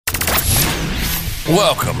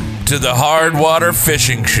Welcome to the Hardwater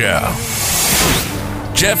Fishing Show.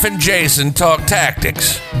 Jeff and Jason talk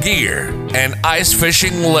tactics, gear, and ice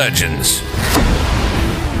fishing legends.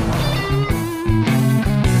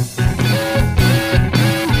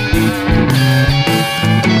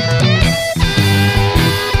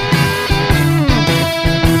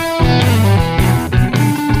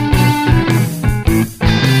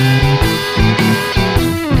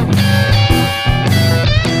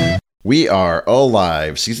 We are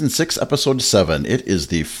alive. Season 6, Episode 7. It is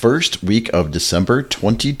the first week of December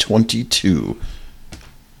 2022.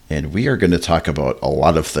 And we are going to talk about a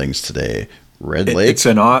lot of things today. Red Lake. It's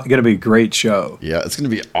going to be a great show. Yeah, it's going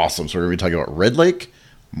to be awesome. So we're going to be talking about Red Lake,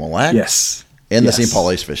 Mille Lacs, yes, and the St. Paul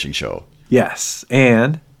Ice Fishing Show. Yes,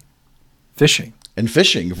 and fishing. And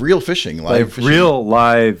fishing, real fishing, live fishing. Real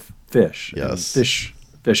live fish. Yes.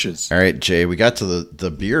 Fishes. All right, Jay, we got to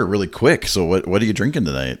the beer really quick. So what are you drinking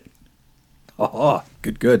tonight? Oh,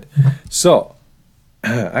 good. So,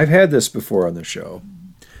 I've had this before on the show,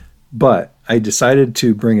 but I decided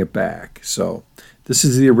to bring it back. So, this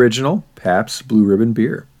is the original Pabst Blue Ribbon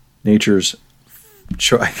beer. Nature's,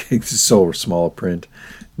 it's so small print.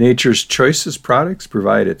 Nature's choicest products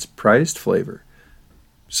provide its prized flavor.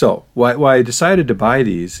 So, why I decided to buy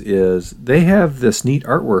these is they have this neat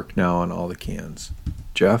artwork now on all the cans.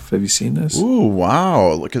 Jeff, have you seen this? Ooh,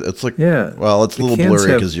 wow. Look at it's like, yeah. Well, it's a little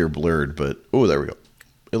blurry because you're blurred, but oh, there we go.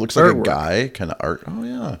 It looks like artwork. A guy kind of art. Oh,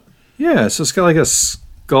 yeah. Yeah, so it's got like a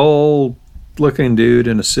skull looking dude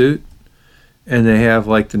in a suit, and they have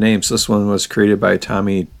like the names. This one was created by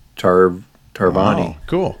Tommy Tarvani. Wow,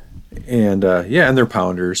 cool. And and they're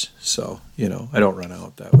pounders, so I don't run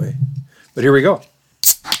out that way. But here we go.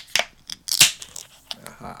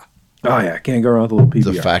 Aha. Oh yeah, can't go wrong with a little PBR.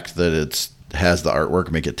 The fact that it has the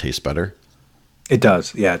artwork make it taste better. It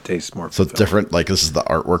does. Yeah, it tastes more. So it's different. Like this is the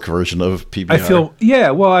artwork version of PBR.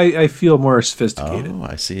 I feel more sophisticated. Oh,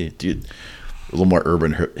 I see. Dude, a little more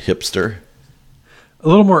urban hipster. A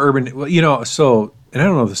little more urban. Well, so, and I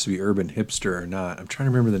don't know if this would be urban hipster or not. I'm trying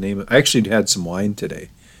to remember the name. I actually had some wine today,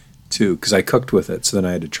 too, because I cooked with it. So then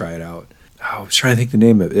I had to try it out. Oh, I was trying to think the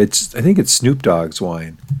name of it. I think it's Snoop Dogg's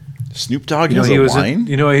wine. Snoop Dogg has a wine?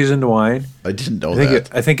 He's into wine? I didn't know that.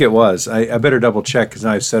 I think it was. I better double check because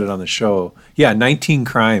now I've said it on the show. Yeah, 19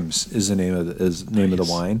 Crimes is the name of the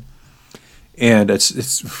wine, and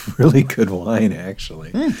it's really good wine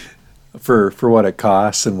actually, for what it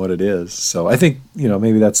costs and what it is. So I think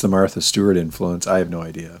maybe that's the Martha Stewart influence. I have no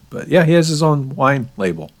idea, but yeah, he has his own wine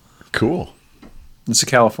label. Cool. It's a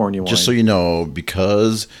California wine. Just so you know,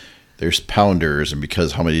 because there's pounders, and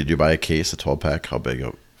because how many did you buy a case, a 12-pack? How big?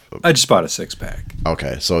 I just bought a 6-pack.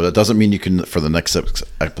 Okay, so that doesn't mean you can, for the next 6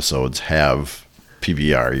 episodes, have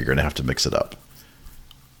PBR. You're going to have to mix it up.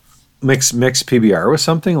 Mix PBR with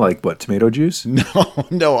something like what? Tomato juice?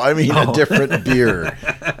 No, I mean a different beer.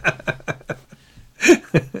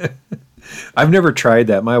 I've never tried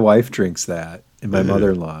that. My wife drinks that, and my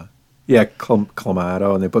mother-in-law. Yeah,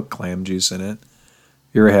 Clamato, and they put clam juice in it.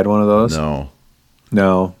 You ever had one of those?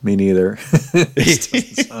 No, me neither. It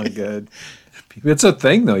doesn't sound good. It's a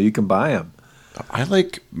thing, though. You can buy them. I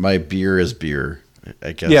like my beer as beer,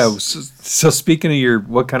 I guess. Yeah, so speaking of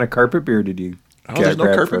what kind of carpet beer did you there's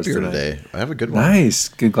no carpet beer today. I have a good one. Nice.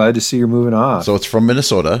 Glad to see you're moving off. So it's from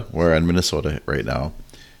Minnesota. We're in Minnesota right now.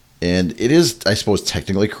 And it is, I suppose,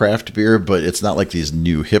 technically craft beer, but it's not like these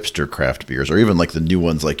new hipster craft beers or even like the new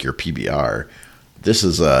ones like your PBR. This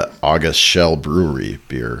is a August Shell Brewery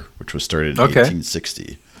beer, which was started in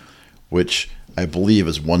 1860, which I believe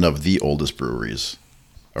is one of the oldest breweries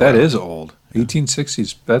around. That is old.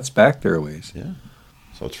 1860s. That's back there a ways. Yeah.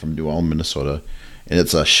 So it's from New Ulm, Minnesota. And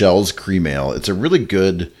it's a Shell's Cream Ale. It's a really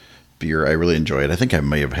good beer. I really enjoy it. I think I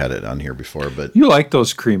may have had it on here before, but you like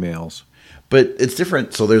those cream ales. But it's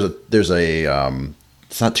different. So there's a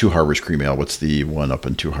it's not Two Harbors Cream Ale. What's the one up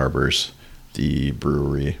in Two Harbors? The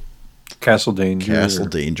brewery. Castle Danger. Castle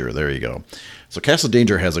Danger. There you go. So Castle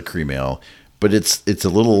Danger has a cream ale, but it's a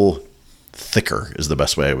little thicker is the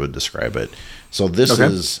best way I would describe it. So this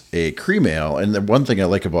is a cream ale, and the one thing I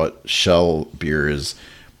like about Shell beer is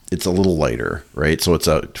it's a little lighter, right? So it's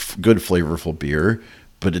a good flavorful beer,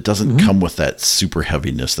 but it doesn't come with that super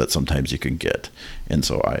heaviness that sometimes you can get. And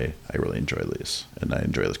so I really enjoy these, and I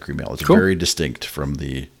enjoy this cream ale. It's very distinct from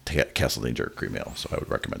the Castle Danger cream ale, so I would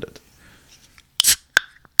recommend it.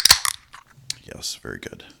 Yes, very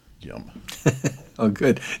good. Yum. Oh,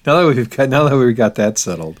 good. Now that we've got that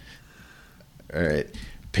settled. All right.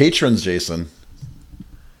 Patrons, Jason.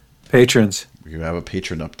 Patrons. You have a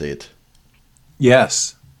patron update.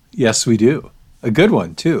 Yes, we do. A good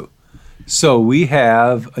one too. So we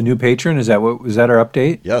have a new patron. Was that our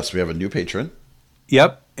update? Yes, we have a new patron.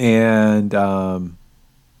 Yep. And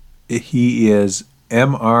he is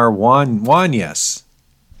M.R. Wanyes.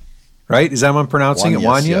 Right? Is that how I'm pronouncing it?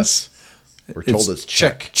 Wanyes? Yes. We're told it's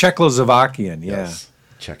Czech. Czechoslovakian, yeah. Yes.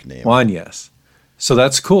 Czech name. Wanyes. So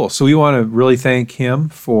that's cool. So we want to really thank him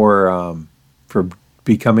for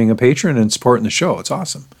becoming a patron and supporting the show. It's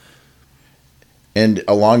awesome. And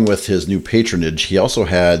along with his new patronage, he also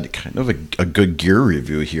had kind of a good gear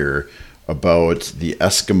review here about the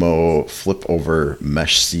Eskimo flip-over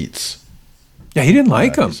mesh seats. Yeah, he didn't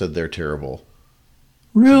like them. He said they're terrible.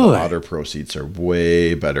 Really? The Otter Pro seats are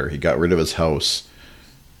way better. He got rid of his house.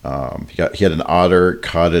 He had an Otter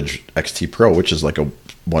Cottage XT Pro, which is like a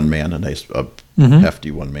one-man, a nice,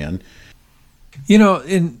 hefty one-man. You know,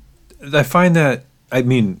 and I find that, I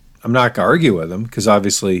mean, I'm not going to argue with him because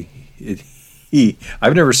obviously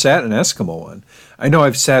I've never sat in an Eskimo one. I know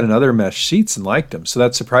I've sat in other mesh seats and liked them, so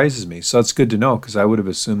that surprises me. So that's good to know because I would have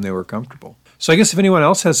assumed they were comfortable. So I guess if anyone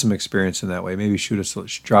else has some experience in that way, maybe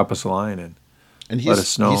drop us a line and let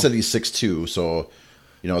us know. He said he's 6'2", so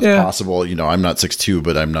it's possible. I'm not 6'2",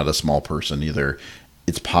 but I'm not a small person either.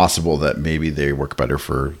 It's possible that maybe they work better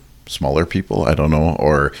for smaller people. I don't know.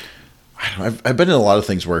 Or I've been in a lot of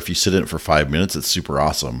things where if you sit in it for 5 minutes, it's super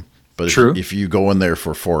awesome. But if you go in there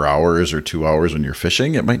for 4 hours or 2 hours when you're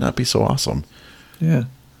fishing, it might not be so awesome. Yeah.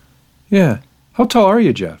 Yeah. How tall are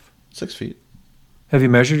you, Jeff? 6 feet. Have you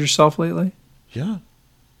measured yourself lately? Yeah.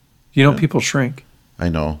 People shrink. I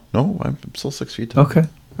know. No, I'm still 6 feet tall. Okay.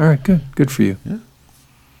 All right. Good. Good for you. Yeah.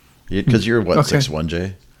 Because you're what, 6'1",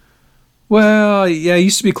 Jay? Well, yeah, I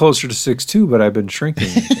used to be closer to 6'2", but I've been shrinking.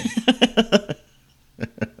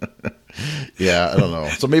 Yeah, I don't know.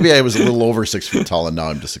 So maybe I was a little over 6 feet tall, and now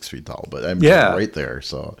I'm just 6 feet tall. But I'm right there.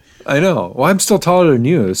 So I know. Well, I'm still taller than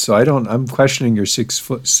you, so I'm questioning your 6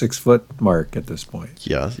 foot mark at this point.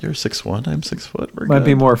 Yeah, you're 6'1", I'm 6 foot. Might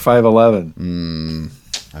be more 5'11".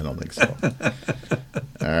 I don't think so.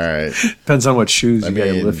 All right. Depends on what shoes you got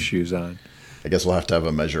your lift shoes on. I guess we'll have to have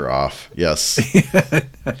a measure off. Yes.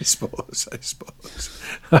 I suppose.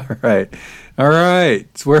 All right.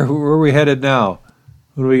 So where are we headed now?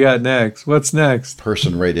 What do we got next? What's next?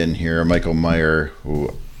 Person right in here, Michael Meyer,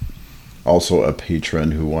 who also a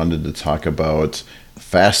patron, who wanted to talk about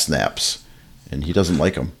fast snaps, and he doesn't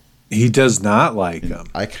like them. He does not like them.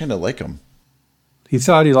 I kind of like them. He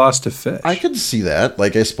thought he lost a fish. I could see that.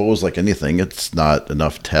 Like, I suppose, like anything, it's not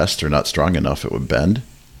enough test or not strong enough, it would bend.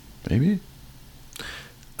 Maybe.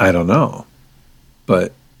 I don't know,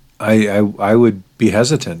 but I would be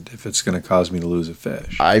hesitant if it's going to cause me to lose a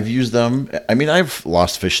fish. I've used them. I mean, I've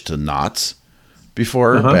lost fish to knots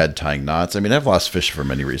before, bad tying knots. I mean, I've lost fish for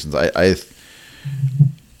many reasons. I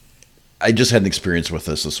just had an experience with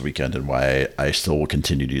this weekend, and why I still will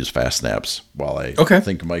continue to use fast snaps while I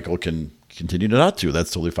think Michael can continue to not to. That's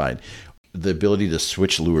totally fine. The ability to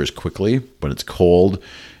switch lures quickly when it's cold.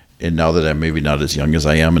 And now that I'm maybe not as young as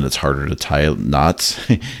I am, and it's harder to tie knots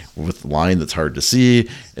with line that's hard to see,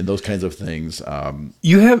 and those kinds of things.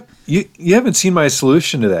 You haven't seen my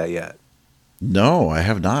solution to that yet. No, I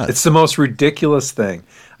have not. It's the most ridiculous thing.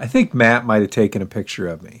 I think Matt might have taken a picture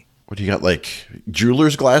of me. What do you got, like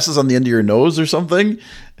jeweler's glasses on the end of your nose or something?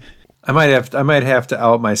 I might have to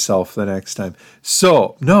out myself the next time.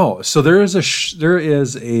 So there is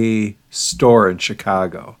a store in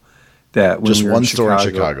Chicago. That just one store in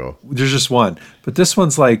Chicago. There's just one, but this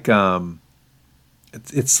one's like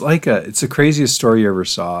it's the craziest store you ever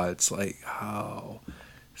saw. It's like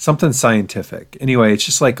something scientific. Anyway, it's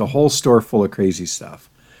just like a whole store full of crazy stuff.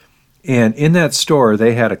 And in that store,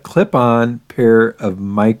 they had a clip-on pair of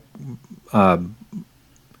like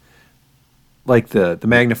the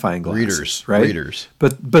magnifying glasses, right? Readers.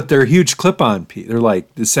 But they're huge clip-on. They're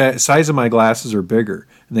like the size of my glasses are bigger,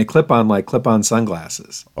 and they clip on like clip-on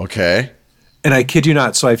sunglasses. Okay. And I kid you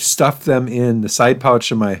not, so I've stuffed them in the side pouch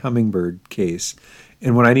of my Humminbird case,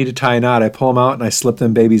 and when I need to tie a knot, I pull them out and I slip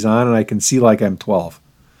them babies on, and I can see like I'm 12.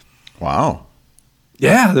 Wow.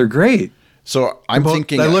 Yeah, they're great. So I'm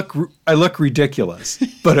thinking I look ridiculous,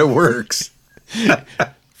 but it works.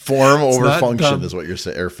 Form over function is what you're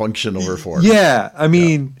saying, or function over form. Yeah, I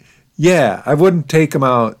mean, I wouldn't take them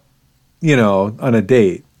out, on a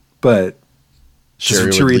date, but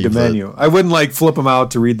just to read the menu. I wouldn't like flip them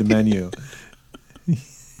out to read the menu.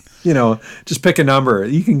 Just pick a number.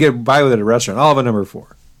 You can get by with it at a restaurant. I'll have a number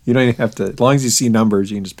 4. You don't even have to. As long as you see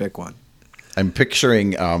numbers, you can just pick one. I'm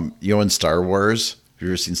picturing, in Star Wars. Have you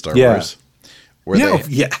ever seen Star Wars?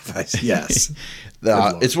 Yes.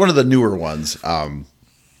 It's one of the newer ones.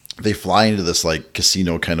 They fly into this like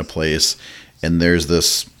casino kind of place, and there's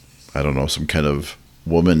this, I don't know, some kind of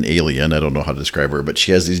woman alien. I don't know how to describe her, but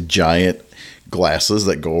she has these giant glasses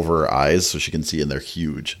that go over her eyes so she can see, and they're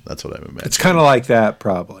huge. That's what I'm imagining. It's kind of like that,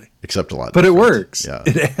 probably. Except a lot but different. It works. Yeah.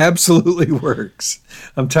 It absolutely work.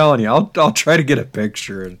 I'm telling you, I'll try to get a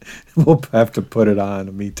picture, and we'll have to put it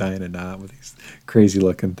on, me tying a knot with these crazy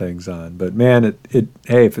looking things on. But man,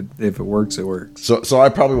 hey, if it works, it works. So I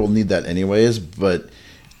probably will need that anyways, but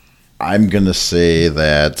I'm going to say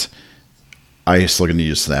that I still going to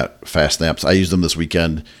use fast snaps. I used them this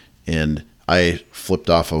weekend, and I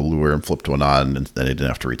flipped off a lure and flipped one on, and then I didn't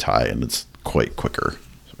have to retie, and it's quite quicker,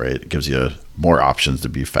 right? It gives you more options to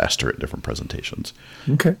be faster at different presentations.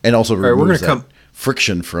 Okay. And also removes right,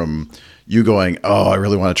 friction from you going, oh, I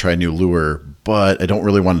really want to try a new lure, but I don't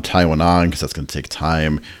really want to tie one on because that's going to take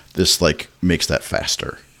time. This makes that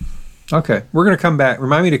faster. Okay. We're going to come back.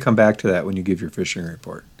 Remind me to come back to that when you give your fishing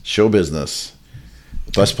report. Show business.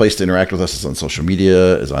 The best place to interact with us is on social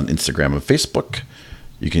media, is on Instagram and Facebook.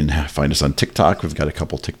 You can find us on TikTok. We've got a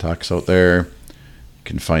couple TikToks out there. You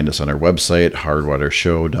can find us on our website,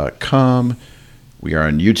 hardwatershow.com. We are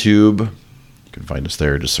on YouTube. You can find us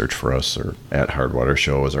there. Just search for us, or at Hardwater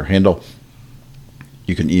Show is our handle.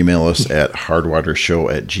 You can email us at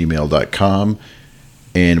hardwatershow@gmail.com.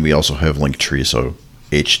 And we also have Linktree, so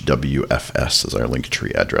HWFS is our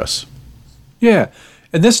Linktree address. Yeah.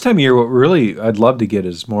 And this time of year, what really I'd love to get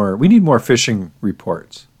is we need more fishing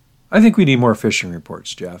reports. I think we need more fishing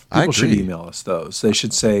reports, Jeff. People should email us those. They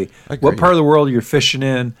should say what part of the world you're fishing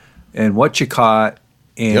in, and what you caught,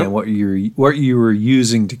 and what you were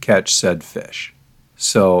using to catch said fish.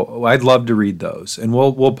 So I'd love to read those, and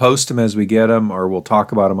we'll post them as we get them, or we'll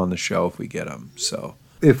talk about them on the show if we get them. So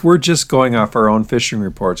if we're just going off our own fishing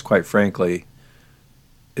reports, quite frankly,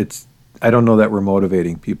 I don't know that we're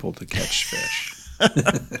motivating people to catch fish.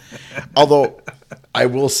 Although I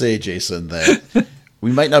will say, Jason, that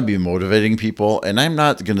we might not be motivating people, and I'm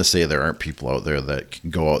not going to say there aren't people out there that can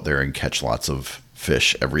go out there and catch lots of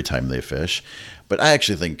fish every time they fish, but I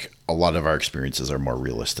actually think a lot of our experiences are more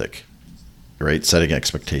realistic, right? Setting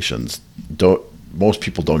expectations. Most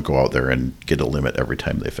people don't go out there and get a limit every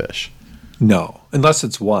time they fish. No, unless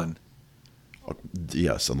it's one.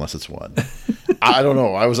 Yes, unless it's one. I don't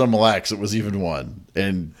know. I was on Mille Lacs. It was even one,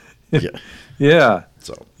 and yeah.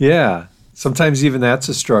 So yeah. Sometimes even that's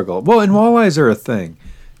a struggle. Well, and walleyes are a thing.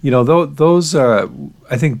 You know, those I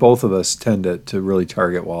think both of us tend to really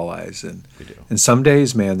target walleyes. And we do. And some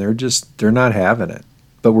days, man, they're not having it.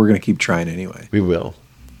 But we're going to keep trying anyway. We will.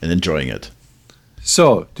 And enjoying it.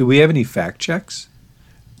 So, do we have any fact checks?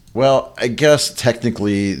 Well, I guess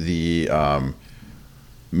technically the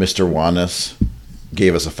Mr. Wanis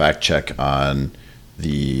gave us a fact check on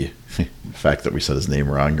the fact that we said his name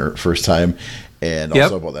wrong first time. And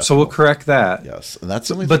also about that. So we'll correct that. Yes, and that's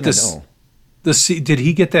the only thing I know. Did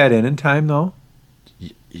he get that in time though?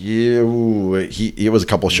 Yeah, it was a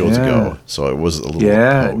couple shows ago, so it was a little.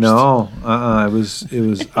 Yeah, post. no, it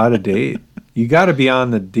was out of date. You got to be on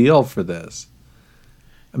the deal for this.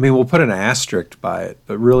 I mean, we'll put an asterisk by it,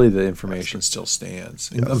 but really the information still stands.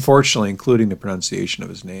 Yes. Unfortunately, including the pronunciation of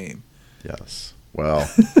his name. Yes. Well,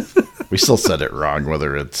 we still said it wrong,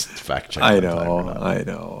 whether it's fact checked. I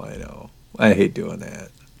know. I hate doing that.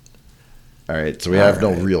 All right, so we have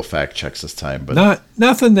no real fact checks this time, but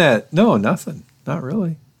nothing. Not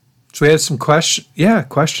really. So we had some questions. Yeah,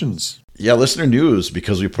 listener news,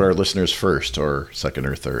 because we put our listeners first, or second,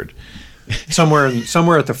 or third. Somewhere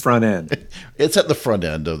at the front end. It's at the front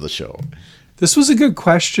end of the show. This was a good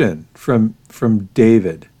question from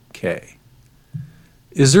David K.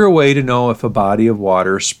 Is there a way to know if a body of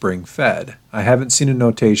water is spring fed? I haven't seen a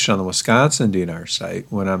notation on the Wisconsin DNR site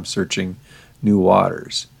when I'm searching new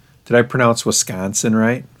waters. Did I pronounce Wisconsin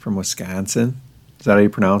right? From Wisconsin? Is that how you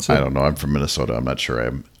pronounce it? I don't know. I'm from Minnesota. I'm not sure.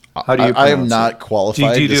 How do you pronounce I am not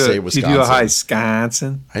qualified to say Wisconsin. Do you do a high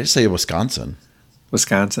Wisconsin? I just say Wisconsin.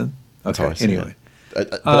 Wisconsin? Okay, anyway.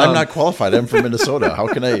 But I'm not qualified. I'm from Minnesota. How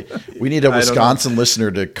can I? We need a Wisconsin listener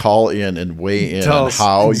to call in and weigh in on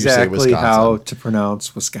how you say Wisconsin. How to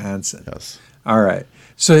pronounce Wisconsin. Yes. All right.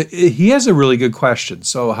 So he has a really good question.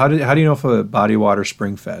 So how do you know if a body of water is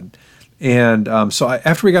spring fed? And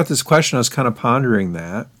after we got this question, I was kind of pondering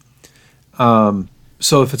that.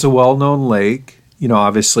 So if it's a well-known lake,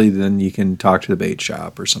 obviously then you can talk to the bait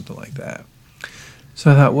shop or something like that.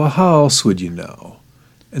 So I thought, well, how else would you know?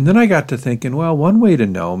 And then I got to thinking, well, one way to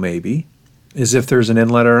know maybe is if there's an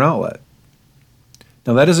inlet or an outlet.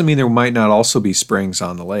 Now, that doesn't mean there might not also be springs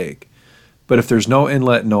on the lake. But if there's no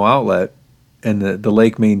inlet, no outlet, and the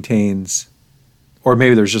lake maintains, or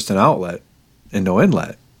maybe there's just an outlet and no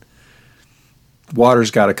inlet, water's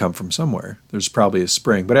got to come from somewhere. There's probably a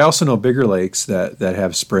spring. But I also know bigger lakes that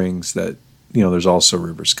have springs that, there's also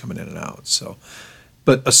rivers coming in and out. So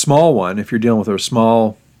But a small one, if you're dealing with a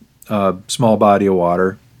small body of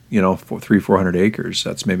water, 400 acres,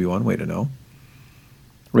 that's maybe one way to know.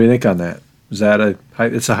 What do you think on that? Is that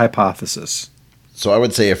it's a hypothesis? So I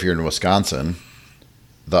would say if you're in Wisconsin,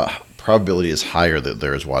 the probability is higher that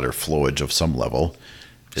there is water flowage of some level.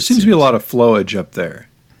 It seems to be a lot of flowage up there.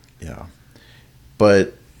 Yeah.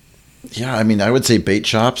 But, yeah, I mean, I would say bait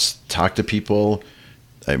shops, talk to people.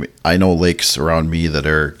 I mean, I know lakes around me that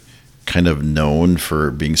are kind of known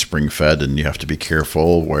for being spring fed, and you have to be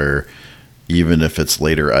careful where even if it's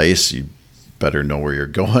later ice, you better know where you're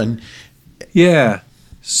going. Yeah.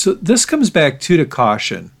 So this comes back to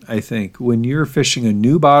caution, I think. When you're fishing a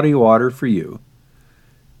new body of water for you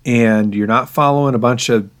and you're not following a bunch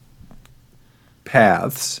of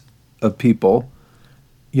paths of people,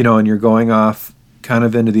 and you're going off kind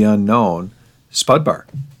of into the unknown, spud bar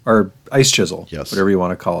or ice chisel, yes, whatever you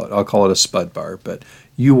want to call it. I'll call it a spud bar, but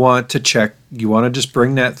you want to check, you want to just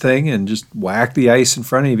bring that thing and just whack the ice in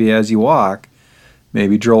front of you as you walk,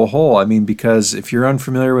 maybe drill a hole. I mean, because if you're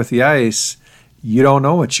unfamiliar with the ice, you don't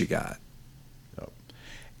know what you got.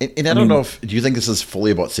 And I don't know do you think this is fully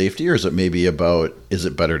about safety, or is it maybe about, is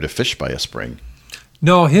it better to fish by a spring?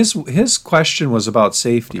 No, his question was about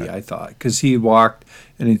safety, okay. I thought, because he walked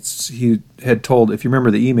and he had told, if you remember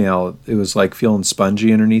the email, it was like feeling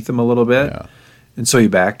spongy underneath him a little bit. Yeah. And so he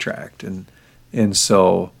backtracked. And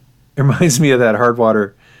so it reminds me of that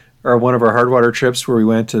hardwater, or one of our hardwater trips where we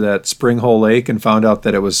went to that Spring Hole Lake and found out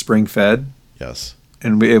that it was spring fed. Yes.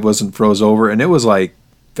 And it wasn't froze over. And it was like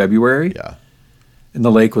February. Yeah. And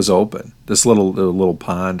the lake was open. This little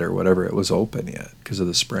pond or whatever, it was open yet because of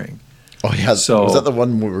the spring. Oh, yeah. So, was that the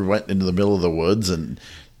one where we went into the middle of the woods and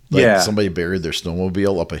somebody buried their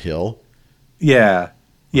snowmobile up a hill? Yeah.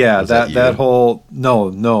 Yeah. Was that whole,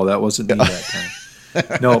 no, that wasn't me that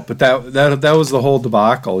time. No, but that was the whole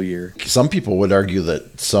debacle year. Some people would argue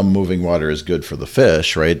that some moving water is good for the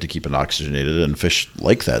fish, right? To keep it oxygenated, and fish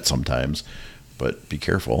like that sometimes, but be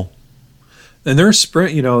careful. And there's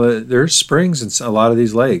there's springs in a lot of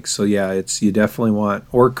these lakes. So yeah, you definitely want,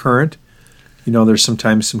 or current. There's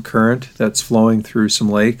sometimes some current that's flowing through some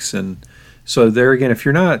lakes. And so there again, if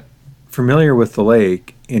you're not familiar with the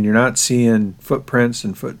lake and you're not seeing footprints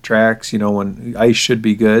and foot tracks, when ice should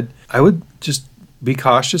be good, I would just be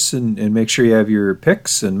cautious and make sure you have your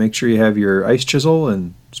picks and make sure you have your ice chisel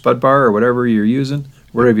and spud bar or whatever you're using,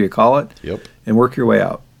 whatever you call it. Yep. And work your way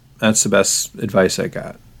out. That's the best advice I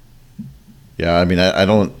got. Yeah, I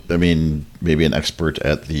mean, maybe an expert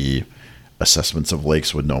at the assessments of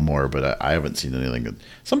lakes would know more, but I haven't seen anything good.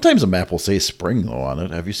 Sometimes a map will say spring, though, on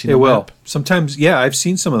it. Have you seen it? It will. Map? Sometimes, yeah, I've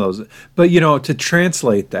seen some of those. But, to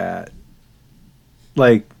translate that,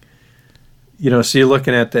 so you're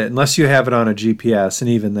looking at that, unless you have it on a GPS, and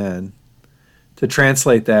even then, to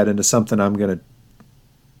translate that into something I'm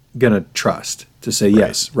gonna trust, to say,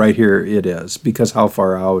 yes, right here it is, because how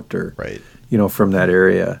far out or, right. From that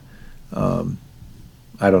area.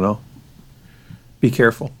 I don't know. Be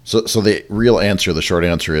careful. So the real answer, the short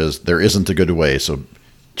answer is there isn't a good way. So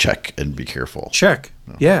check and be careful. Check.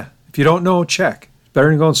 No. Yeah. If you don't know, check. Better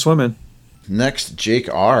than going swimming. Next, Jake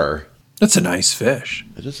R. That's a nice fish.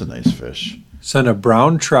 It is a nice fish. Sent a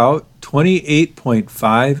brown trout,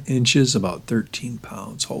 28.5 inches, about 13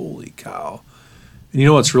 pounds. Holy cow. And you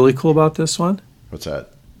know what's really cool about this one? What's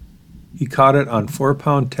that? He caught it on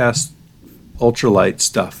 4-pound test ultralight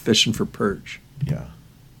stuff, fishing for perch. Yeah.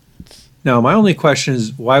 Now, my only question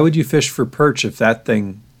is, why would you fish for perch if that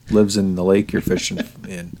thing lives in the lake you're fishing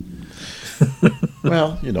in?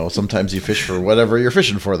 Well, sometimes you fish for whatever you're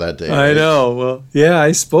fishing for that day. I know. Well, yeah,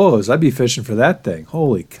 I suppose. I'd be fishing for that thing.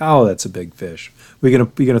 Holy cow, that's a big fish. We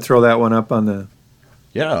gonna throw that one up on the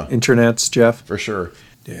internets, Jeff? For sure.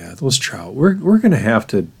 Yeah, those trout. We're gonna have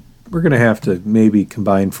to maybe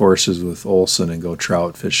combine forces with Olson and go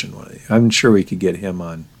trout fishing. I'm sure we could get him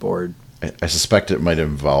on board. I suspect it might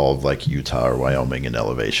involve like Utah or Wyoming in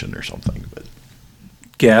elevation or something. But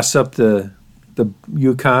gas up the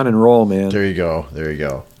Yukon and roll, man. There you go.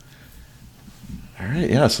 All right,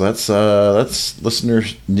 yeah. So that's listener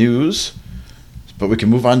news, but we can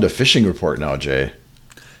move on to fishing report now, Jay.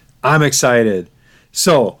 I'm excited.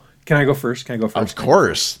 So can I go first? Of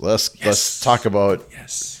course. Let's talk about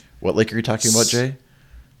what lake are you talking about, Jay?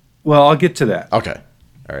 Well, I'll get to that. Okay.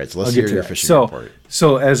 All right, so let's hear your fishing report.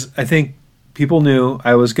 So as I think people knew,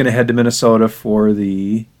 I was going to head to Minnesota for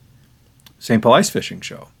the St. Paul Ice Fishing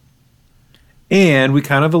Show. And we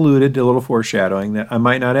kind of alluded to a little foreshadowing that I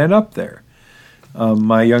might not end up there.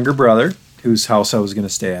 My younger brother, whose house I was going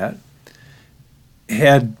to stay at,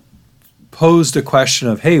 had posed a question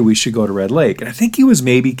of, hey, we should go to Red Lake. And I think he was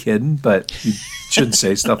maybe kidding, but you shouldn't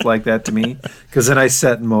say stuff like that to me, because then I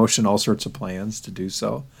set in motion all sorts of plans to do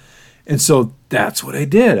so. And so that's what I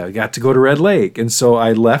did. I got to go to Red Lake. And so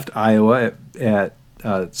I left Iowa at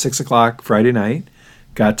 6 o'clock Friday night,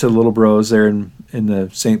 got to Little Bros there in the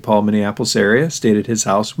St. Paul, Minneapolis area, stayed at his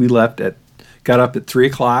house. We got up at 3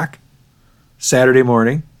 o'clock Saturday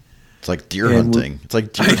morning. It's like deer hunting. It's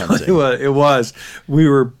like deer hunting. It was. We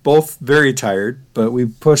were both very tired, but we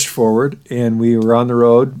pushed forward, and we were on the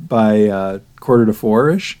road by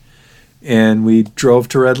 3:45-ish, and we drove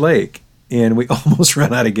to Red Lake, and we almost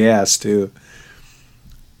ran out of gas too.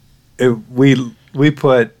 He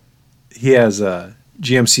has a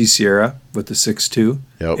GMC Sierra with the 6.2,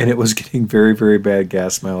 and it was getting very, very bad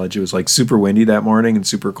gas mileage. It was like super windy that morning and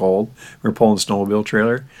super cold. We were pulling a snowmobile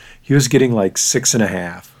trailer. He was getting like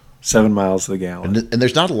 6.5. 7 miles to the gallon. And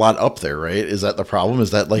there's not a lot up there, right? Is that the problem?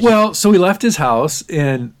 Is that like... Well, so we left his house,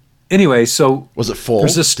 and anyway, so... Was it full?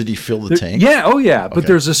 Did he fill the tank? Yeah, oh yeah. Okay. But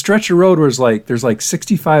there's a stretch of road where there's like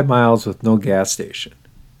 65 miles with no gas station.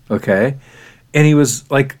 Okay? And he was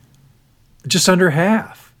like just under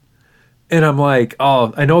half. And I'm like,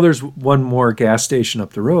 oh, I know there's one more gas station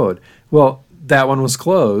up the road. Well, that one was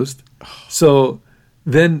closed. So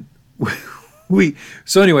then... we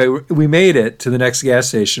made it to the next gas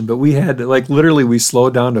station, but we had literally we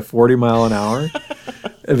slowed down to 40 mile an hour.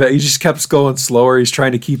 He just kept going slower. He's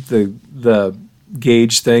trying to keep the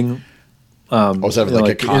gauge thing. Was that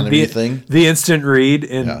like economy thing? The instant read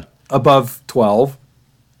above 12.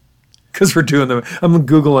 Because we're doing I'm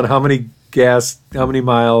Googling how many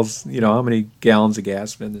miles, how many gallons of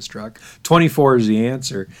gas fit in this truck. 24 is the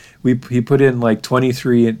answer. He put in like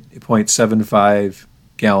 23.75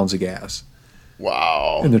 gallons of gas.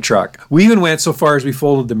 Wow. In the truck. We even went so far as we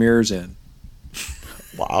folded the mirrors in.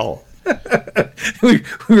 Wow. we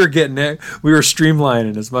were getting it. We were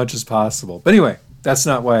streamlining as much as possible. But anyway, that's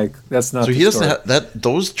not. So he doesn't have that.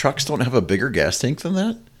 Those trucks don't have a bigger gas tank than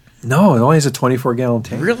that? No, it only has a 24-gallon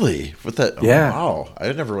tank. Really? With that? Yeah. Oh, wow.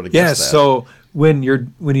 I never would have guessed that. Yeah, so when you're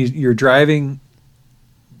driving,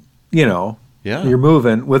 you're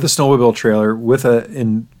moving with a snowmobile trailer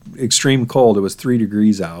in extreme cold. It was 3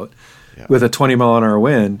 degrees out. Yeah. With a 20 mile an hour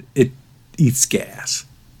wind, it eats gas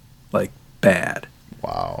like bad.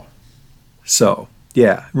 Wow. So,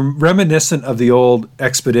 yeah, reminiscent of the old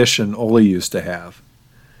Expedition Ole used to have.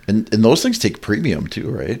 And those things take premium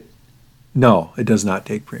too, right? No, it does not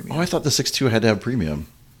take premium. Oh, I thought the 6.2 had to have premium.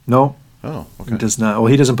 No. Oh, okay. It does not.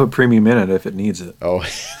 Well, he doesn't put premium in it if it needs it. Oh.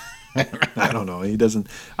 I don't know. He doesn't.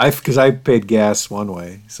 Because I paid gas one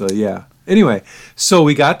way. So, yeah. Anyway, so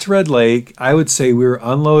we got to Red Lake. I would say we were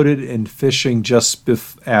unloaded and fishing just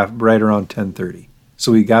right around 10:30.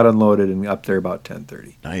 So we got unloaded and up there about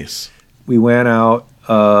 10:30. Nice. We went out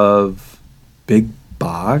of Big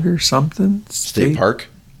Bog or something. State Park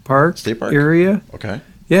area. Okay.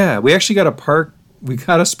 Yeah, we actually got a park. We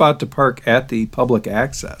got a spot to park at the public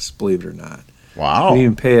access. Believe it or not. Wow. We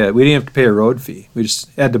didn't have to pay a road fee. We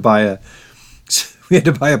just had to buy a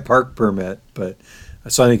park permit, but.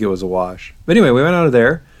 So I think it was a wash. But anyway, we went out of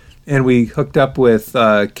there, and we hooked up with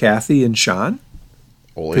Kathy and Sean.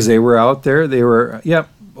 Because they were out there. They were,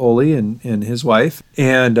 Ole and his wife.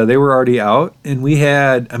 And they were already out. And we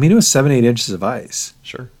had, it was 7-8 inches of ice.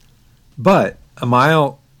 Sure. But a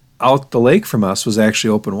mile out the lake from us was actually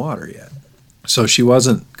open water yet. So she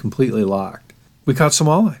wasn't completely locked. We caught some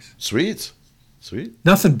walleyes. Sweet.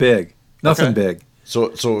 Nothing big. Big. So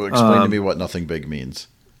explain to me what nothing big means.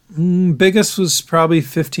 Biggest was probably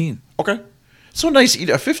 15. Okay. So nice. A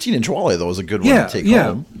 15-inch walleye, though, is a good one to take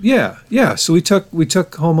home. Yeah. So we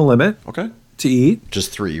took home a limit. Okay. To eat.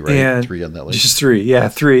 Just 3, right? And 3 on that lake. Just 3. Yeah,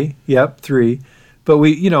 3. Yep, 3. But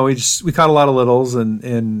we caught a lot of littles,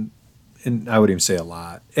 and I wouldn't even say a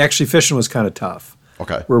lot. Actually, fishing was kind of tough.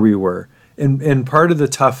 Okay. Where we were, and part of the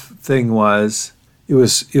tough thing was it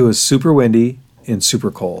was super windy and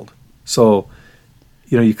super cold. So,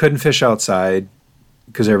 you couldn't fish outside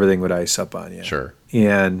because everything would ice up on you. Sure.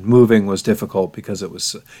 And moving was difficult because it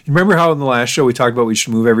was. You remember how in the last show we talked about we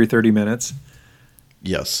should move every 30 minutes?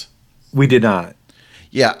 Yes. We did not.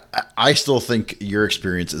 Yeah, I still think your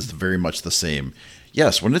experience is very much the same.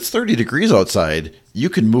 Yes, when it's 30 degrees outside, you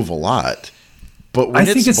can move a lot. But when I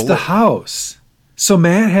think it's the house. So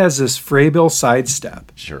Matt has this Freybill side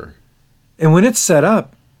step. Sure. And when it's set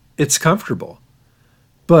up, it's comfortable.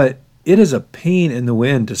 But it is a pain in the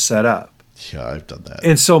wind to set up. Yeah, I've done that.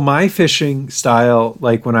 And so my fishing style,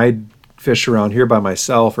 like when I fish around here by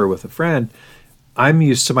myself or with a friend, I'm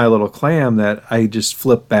used to my little clam that I just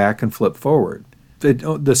flip back and flip forward.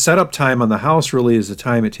 The setup time on the house really is the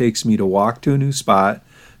time it takes me to walk to a new spot,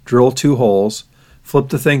 drill 2 holes, flip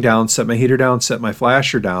the thing down, set my heater down, set my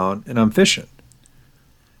flasher down, and I'm fishing.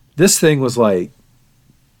 This thing was like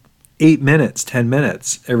 8 minutes, 10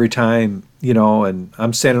 minutes every time, and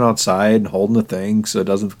I'm standing outside and holding the thing so it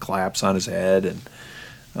doesn't collapse on his head. And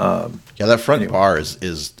that front bar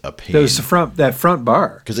is a pain. There's that front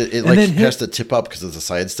bar. Because it has to tip up because of the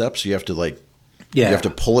side steps. So you have to you have to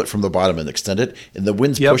pull it from the bottom and extend it, and the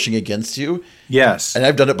wind's pushing against you. Yes. And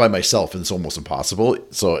I've done it by myself, and it's almost impossible.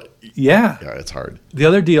 So yeah, it's hard. The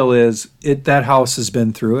other deal is that house has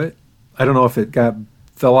been through it. I don't know if it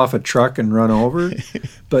fell off a truck and run over,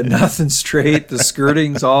 but nothing straight. The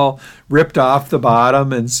skirting's all ripped off the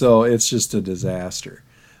bottom, and so it's just a disaster.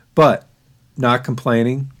 But not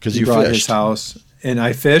complaining because he brought his house, and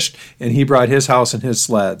I fished, and he brought his house and his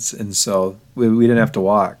sleds, and so we didn't have to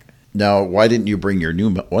walk. Now, why didn't you bring your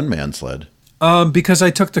new one-man sled? Because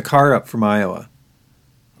I took the car up from Iowa.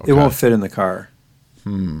 Okay. It won't fit in the car.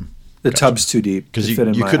 The tub's too deep. Because you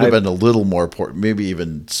could have been a little more maybe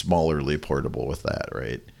even smallerly portable with that,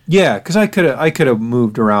 right? Yeah, because I could have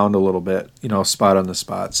moved around a little bit, spot on the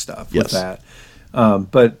spot stuff with that.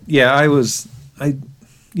 But yeah,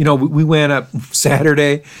 we went up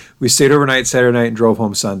Saturday. We stayed overnight Saturday night and drove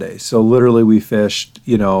home Sunday. So literally, we fished,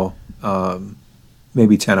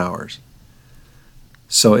 maybe 10 hours.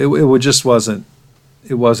 So it just wasn't.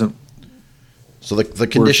 It wasn't. So the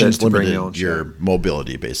conditions limited your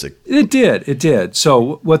mobility, basically. It did.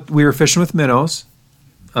 So what we were fishing with minnows,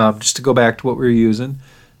 just to go back to what we were using,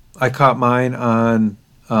 I caught mine on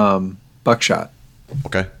buckshot.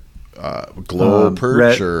 Okay. Glow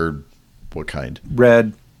perch or what kind?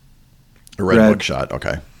 Red. A red buckshot.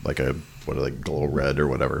 Okay. Like glow red or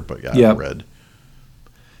whatever, but yeah, red.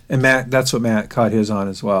 And that's what Matt caught his on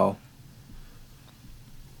as well.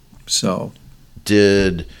 So.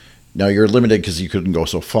 Now you're limited because you couldn't go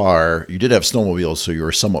so far. You did have snowmobiles, so you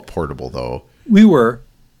were somewhat portable, though. We were,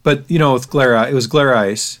 but with glare, it was glare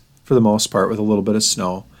ice for the most part, with a little bit of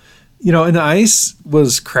snow. And the ice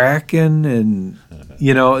was cracking, and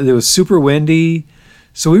it was super windy,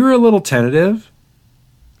 so we were a little tentative.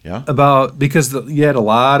 Yeah. Because you had a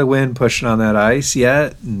lot of wind pushing on that ice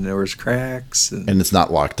yet, and there was cracks, and it's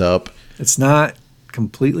not locked up. It's not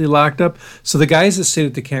completely locked up. So the guys that stayed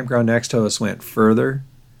at the campground next to us went further.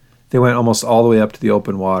 They went almost all the way up to the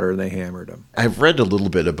open water, and they hammered them. I've read a little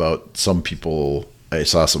bit about some people. I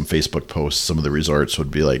saw some Facebook posts. Some of the resorts would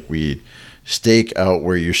be like, we stake out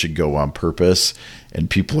where you should go on purpose, and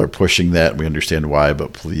people are pushing that, and we understand why,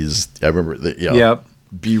 but please, I remember that,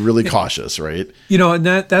 be really cautious, right? And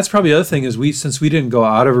that's probably the other thing is since we didn't go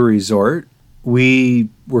out of a resort, we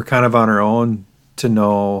were kind of on our own to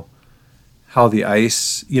know how the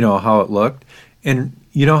ice, how it looked. And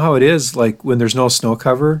you know how it is, like when there's no snow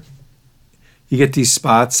cover, you get these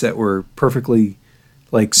spots that were perfectly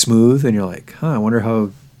smooth, and you're like, I wonder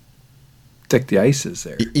how thick the ice is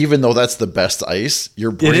there. Even though that's the best ice,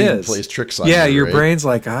 your brain plays tricks on you. Yeah, your brain's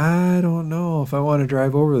like, I don't know if I want to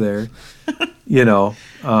drive over there. I'm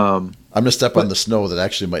going to step on the snow that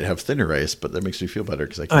actually might have thinner ice, but that makes me feel better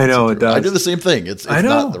because I know it does. I do the same thing. It's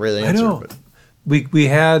not the right answer. I know. But. We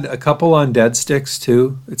had a couple on dead sticks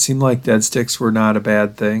too. It seemed like dead sticks were not a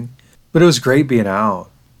bad thing, but it was great being out.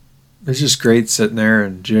 It was just great sitting there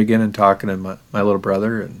and jigging and talking to my little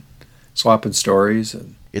brother and swapping stories.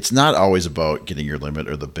 And it's not always about getting your limit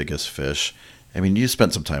or the biggest fish. I mean, you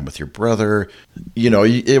spent some time with your brother.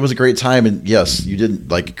 It was a great time. And yes, you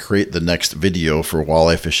didn't create the next video for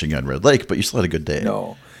walleye fishing on Red Lake, but you still had a good day.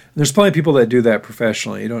 No. There's plenty of people that do that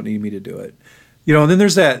professionally. You don't need me to do it. And then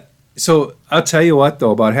there's that. So I'll tell you what,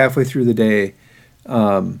 though, about halfway through the day,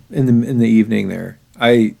 in the evening there,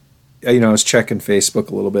 I was checking Facebook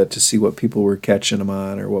a little bit to see what people were catching them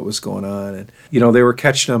on or what was going on. And, they were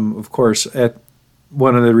catching them, of course, at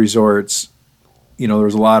one of the resorts. There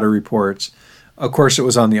was a lot of reports. Of course, it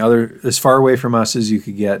was on the other, as far away from us as you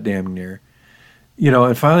could get, damn near.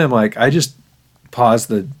 And finally I'm like, I just paused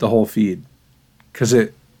the whole feed because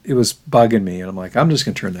it was bugging me. And I'm like, I'm just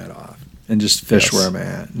going to turn that off and just fish where I'm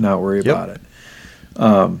at and not worry about it.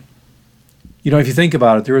 If you think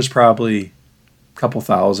about it, there was probably couple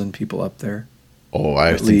thousand people up there. Oh,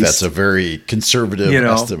 I think that's a very conservative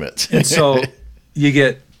estimate. And so you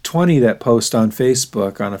get 20 that post on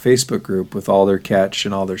Facebook, on a Facebook group with all their catch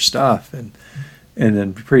and all their stuff. And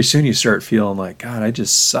then pretty soon you start feeling like, God, I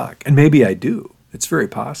just suck. And maybe I do. It's very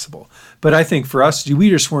possible. But I think for us, we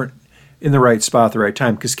just weren't in the right spot at the right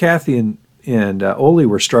time because Kathy and Oli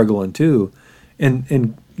were struggling too. And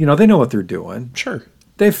they know what they're doing. Sure.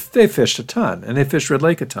 They fished a ton, and they fished Red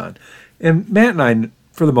Lake a ton. And Matt and I,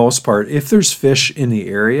 for the most part, if there's fish in the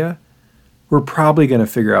area, we're probably going to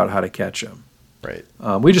figure out how to catch them. Right.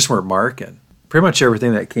 We just weren't marking. Pretty much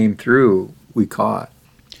everything that came through, we caught.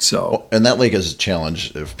 So, and that lake is a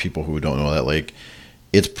challenge of people who don't know that lake.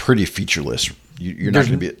 It's pretty featureless. You're not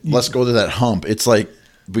going to be. Let's go to that hump. It's like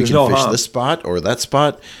we can fish this spot or that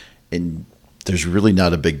spot, and there's really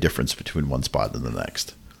not a big difference between one spot and the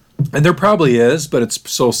next. And there probably is, but it's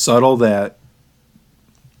so subtle that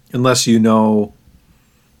unless you know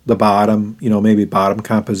the bottom, maybe bottom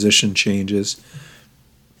composition changes.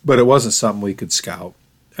 But it wasn't something we could scout.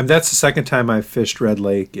 And that's the second time I've fished Red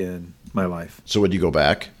Lake in my life. So would you go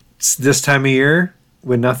back? It's this time of year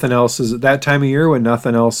when nothing else is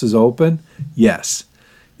open, yes.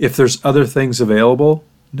 If there's other things available,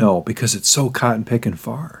 no, because it's so cotton picking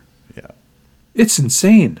far. Yeah. It's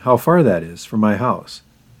insane how far that is from my house.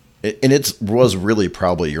 And it was really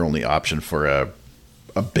probably your only option for a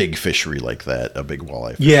big fishery like that, a big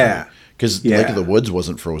walleye fishery. Yeah. Because Lake of the Woods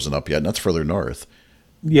wasn't frozen up yet, and that's further north.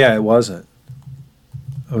 Yeah, it wasn't.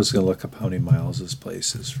 I was going to look up how many miles this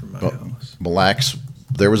place is from my house. Mille Lacs,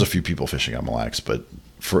 there was a few people fishing on Mille Lacs, but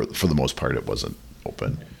for the most part, it wasn't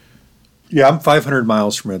open. Yeah, I'm 500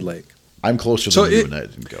 miles from Red Lake. I'm closer than you, and I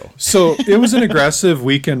didn't go. So it was an aggressive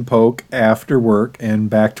weekend poke after work and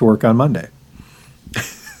back to work on Monday.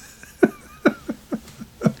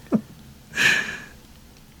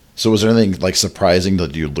 So was there anything like surprising?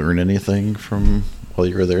 Did you learn anything from while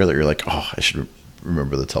you were there that you're like, oh, I should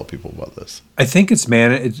remember to tell people about this? I think it's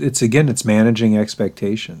managing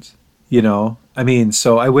expectations. I mean,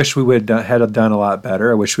 so I wish we would had done a lot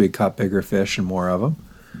better. I wish we had caught bigger fish and more of them.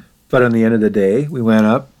 But on the end of the day, we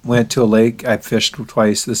went to a lake. I fished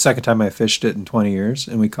twice. The second time I fished it in 20 years,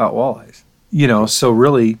 and we caught walleyes. So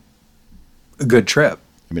really a good trip.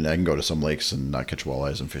 I mean, I can go to some lakes and not catch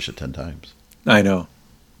walleyes and fish it 10 times. I know.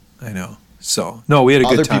 So, no, we had a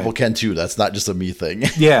good time. Other people can too. That's not just a me thing.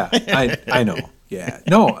 Yeah, I know. Yeah.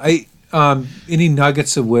 No, any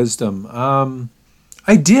nuggets of wisdom?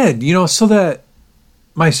 I did, so that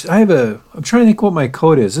I'm trying to think what my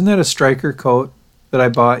coat is. Isn't that a striker coat that I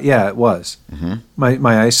bought? Yeah, it was.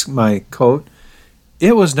 Mm-hmm. My coat.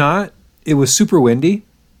 It was not. It was super windy,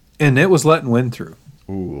 and it was letting wind through.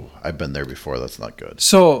 Ooh, I've been there before. That's not good.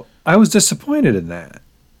 So I was disappointed in that.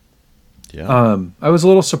 Yeah. I was a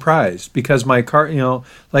little surprised because my car,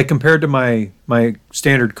 like compared to my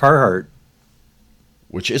standard Carhartt,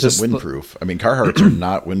 which isn't windproof. I mean, Carhartts are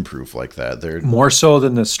not windproof like that. They're more so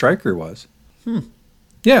than the Striker was.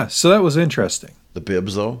 Yeah, so that was interesting. The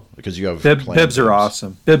bibs, though, because you have bibs are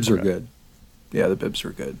awesome. Bibs are good. Yeah, the bibs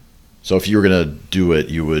were good. So if you were gonna do it,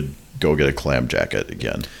 you would go get a clam jacket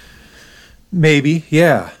again. Maybe,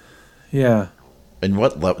 yeah. And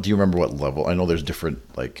what level? Do you remember what level? I know there's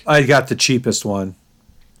different, like... I got the cheapest one.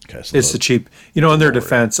 Okay, so it's the cheap... in their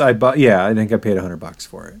defense, I bought... Yeah, I think I paid $100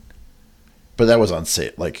 for it. But that was on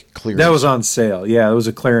sale, like clearance. That was on sale. Yeah, it was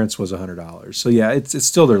a clearance was $100. So yeah, it's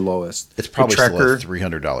still their lowest. It's probably still a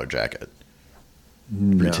 $300 jacket.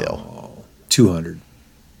 Retail. $200.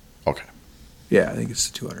 Okay. Yeah, I think it's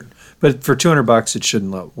 $200. But for $200, it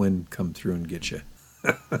shouldn't let wind come through and get you.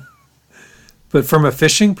 But from a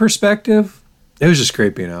fishing perspective... It was just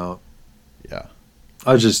scraping out. Yeah.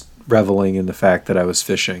 I was just reveling in the fact that I was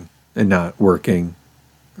fishing and not working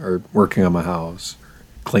or working on my house,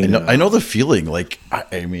 cleaning I know the feeling. Like,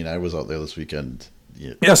 I mean, I was out there this weekend.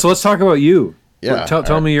 Yeah, so let's talk about you. Yeah.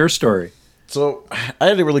 Tell me your story. So I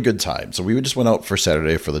had a really good time. So we just went out for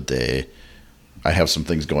Saturday for the day. I have some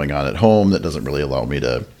things going on at home that doesn't really allow me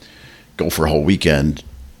to go for a whole weekend,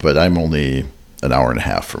 but I'm only an hour and a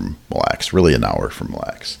half from Mille Lacs, really an hour from Mille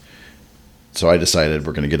Lacs. So I decided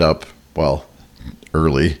we're going to get up,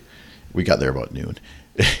 early. We got there about noon.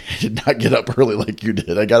 I did not get up early like you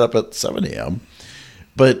did. I got up at 7 a.m.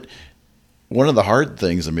 But one of the hard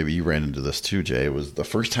things, and maybe you ran into this too, Jay, was the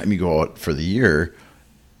first time you go out for the year,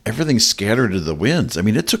 everything's scattered to the winds. I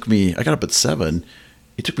mean, I got up at 7.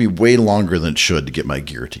 It took me way longer than it should to get my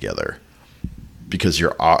gear together because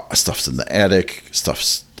your stuff's in the attic,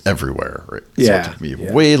 stuff's everywhere. Right? Yeah. So it took me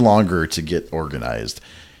way longer to get organized.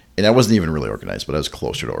 And I wasn't even really organized, but I was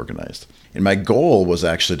closer to organized. And my goal was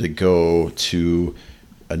actually to go to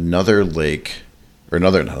another lake, or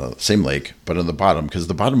same lake, but on the bottom, because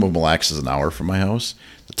the bottom of Mille Lacs is an hour from my house.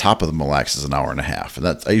 The top of the Mille Lacs is an hour and a half. And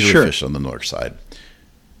I usually fish on the north side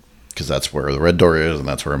because that's where the Red Door is, and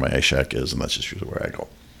that's where my ice shack is, and that's just usually where I go.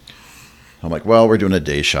 I'm like, well, we're doing a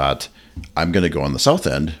day shot. I'm going to go on the south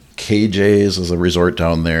end. KJ's is a resort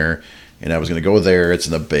down there. And I was going to go there. It's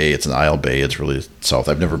in a bay. It's an Isle Bay. It's really south.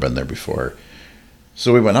 I've never been there before.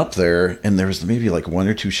 So we went up there, and there was maybe like 1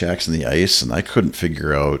 or 2 shacks in the ice, and I couldn't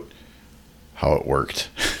figure out how it worked.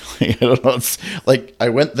 I don't know. It's like I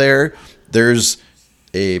went there. There's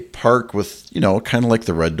a park with, kind of like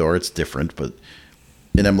the Red Door. It's different,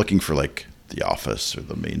 and I'm looking for like the office or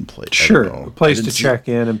the main place. Sure, a place to check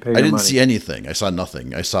in and pay your money. I didn't see anything. I saw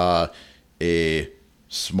nothing. I saw a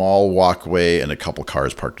small walkway and a couple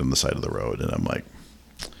cars parked on the side of the road, and I'm like,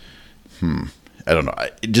 I don't know.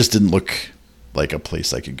 It just didn't look like a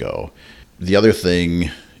place I could go. The other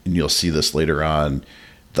thing, and you'll see this later on,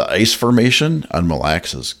 the ice formation on Mille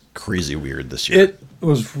Lacs is crazy weird this year. It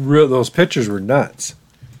was real. Those pictures were nuts.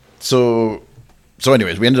 So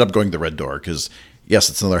anyways, we ended up going to the Red Door because, yes,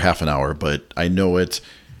 it's another half an hour, but I know it.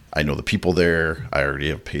 I know the people there. I already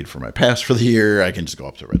have paid for my pass for the year. I can just go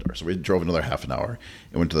up to Red Door. So we drove another half an hour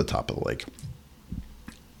and went to the top of the lake.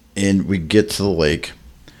 And we get to the lake,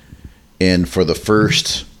 and for the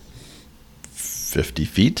first 50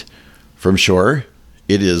 feet from shore,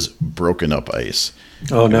 it is broken up ice.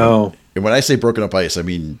 Oh, no. And when I say broken up ice, I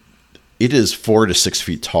mean it is 4 to 6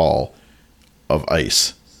 feet tall of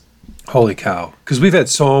ice. Holy cow. Because we've had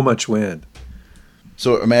so much wind.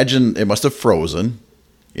 So imagine it must have frozen,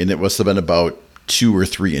 and it must have been about 2 or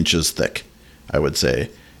 3 inches thick, I would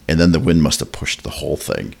say. And then the wind must have pushed the whole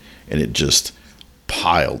thing, and it just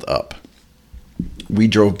piled up. We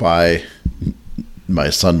drove by, my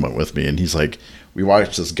son went with me, and he's like, we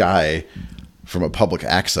watched this guy from a public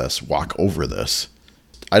access walk over this.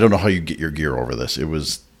 I don't know how you get your gear over this. It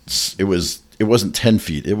wasn't 10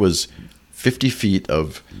 feet. It was 50 feet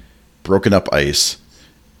of broken up ice.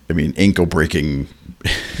 I mean, ankle breaking.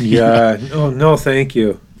 Yeah. Oh, no, thank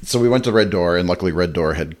you. So we went to Red Door, and luckily Red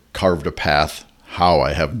Door had carved a path. How,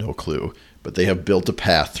 I have no clue. But they have built a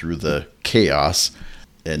path through the chaos,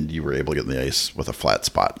 and you were able to get in the ice with a flat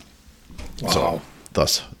spot. Wow. So,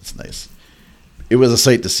 thus, it's nice. It was a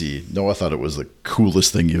sight to see. Noah thought it was the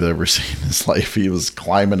coolest thing you've ever seen in his life. He was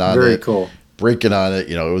climbing on it. Very cool. Breaking on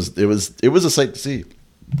it. It was a sight to see.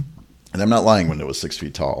 And I'm not lying when it was 6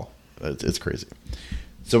 feet tall. It's crazy.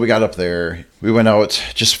 So we got up there. We went out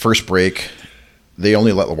just first break. They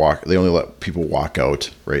only let people walk out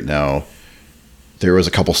right now. There was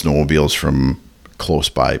a couple snowmobiles from close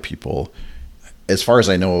by people. As far as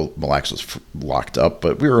I know, Mille Lacs was locked up,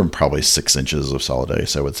 but we were in probably 6 inches of solid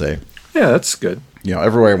ice, I would say. Yeah, that's good.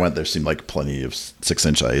 Everywhere I went, there seemed like plenty of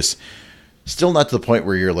 6-inch ice. Still not to the point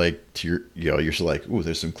where you're like, you're still like, ooh,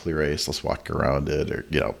 there's some clear ice. Let's walk around it.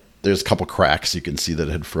 Or, there's a couple cracks you can see that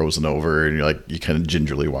had frozen over, and you kind of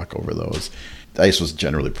gingerly walk over those. The ice was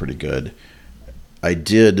generally pretty good. I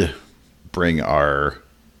did bring our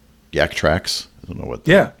Yak Tracks. I don't know what.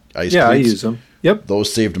 Yeah. Ice yeah, cleats. I use them. Yep.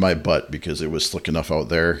 Those saved my butt because it was slick enough out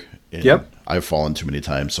there. And yep. I've fallen too many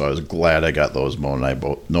times, so I was glad I got those. Noah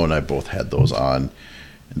and I both had those on,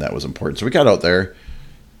 and that was important. So we got out there,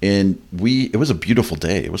 and it was a beautiful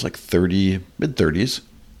day. It was like mid-30s.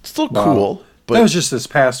 Still cool. But that was just this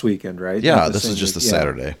past weekend, right? Yeah, this is just the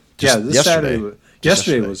Saturday. This Saturday.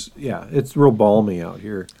 Yesterday was, it's real balmy out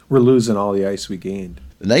here. We're losing all the ice we gained.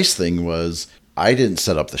 The nice thing was I didn't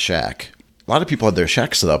set up the shack. A lot of people had their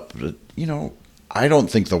shack set up, but, I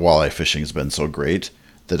don't think the walleye fishing has been so great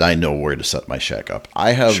that I know where to set my shack up.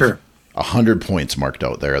 I have 100 points marked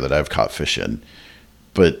out there that I've caught fish in,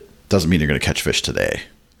 but doesn't mean you're going to catch fish today.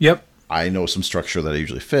 Yep. I know some structure that I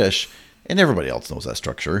usually fish, and everybody else knows that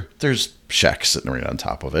structure. There's shacks sitting right on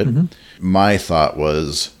top of it. Mm-hmm. My thought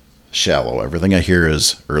was shallow. Everything I hear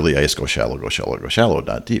is early ice, go shallow, go shallow, go shallow,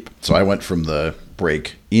 not deep. So I went from the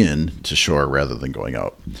break in to shore rather than going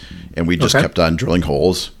out. And we just kept on drilling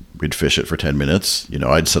holes. We'd fish it for 10 minutes.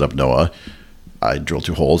 I'd set up Noah. I'd drill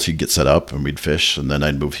 2 holes. He'd get set up, and we'd fish, and then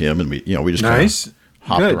I'd move him, and we just kind of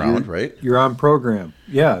hopped around, right? You're on program.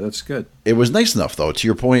 Yeah, that's good. It was nice enough, though. To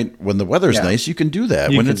your point, when the weather's nice, you can do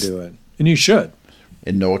that. You can do it. And you should.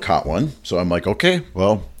 And Noah caught one. So I'm like, okay,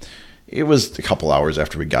 well, it was a couple hours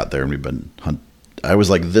after we got there, and we've been I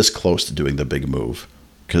was like this close to doing the big move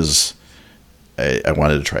because I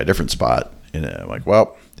wanted to try a different spot. And I'm like,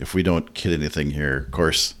 well, if we don't get anything here, of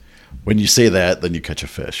course, when you say that, then you catch a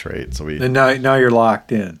fish, right? So and now you're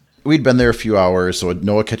locked in. We'd been there a few hours, so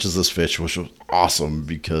Noah catches this fish, which was awesome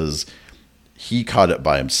because he caught it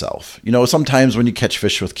by himself. Sometimes when you catch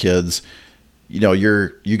fish with kids,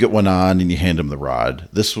 you get one on and you hand him the rod.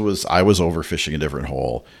 I was overfishing a different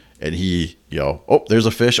hole, and he, oh, there's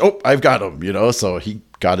a fish. Oh, I've got him, so he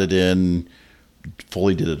got it in,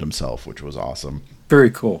 fully did it himself, which was awesome. Very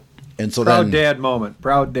cool. And so Proud dad moment.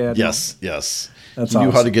 Yes. That's he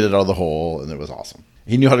knew how to get it out of the hole, and it was awesome.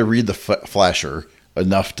 He knew how to read the flasher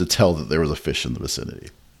enough to tell that there was a fish in the vicinity.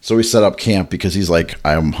 So we set up camp because he's like,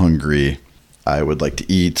 I'm hungry. I would like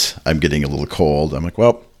to eat. I'm getting a little cold. I'm like,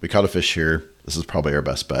 well, we caught a fish here. This is probably our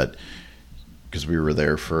best bet because we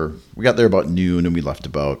got there about noon, and we left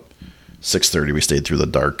about 6:30 we stayed through the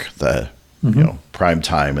dark, prime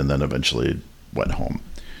time, and then eventually went home.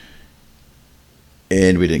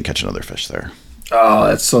 And we didn't catch another fish there. Oh,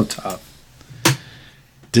 that's so tough.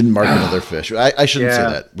 Didn't mark another fish. I shouldn't say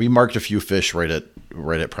that. We marked a few fish right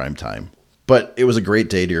at prime time. But it was a great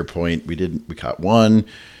day, to your point. We caught one.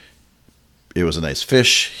 It was a nice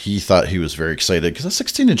fish. He thought he was very excited because a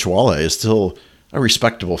 16-inch walleye is still a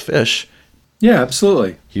respectable fish. Yeah,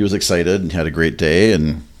 absolutely. He was excited and had a great day,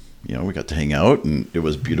 and we got to hang out, and it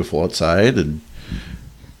was beautiful outside, and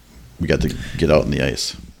we got to get out in the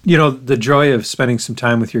ice. The joy of spending some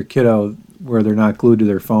time with your kiddo where they're not glued to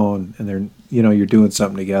their phone and they're you're doing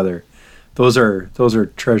something together. Those are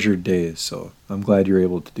treasured days. So I'm glad you're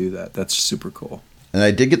able to do that. That's super cool. And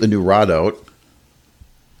I did get the new rod out.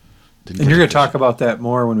 And you're going to talk about that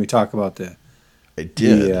more when we talk about the. I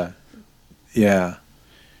did. Yeah.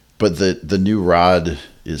 But the new rod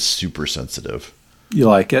is super sensitive. You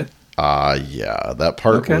like it? Yeah. That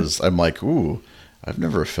part was. I'm like, ooh, I've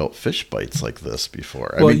never felt fish bites like this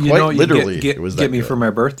before. I mean, quite literally, it was that. Get me for my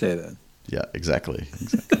birthday then. Yeah, exactly.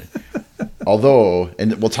 Although,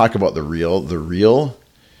 and we'll talk about the reel. The reel,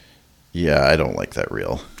 yeah, I don't like that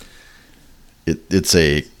reel. It's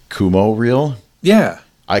a Kumo reel. Yeah.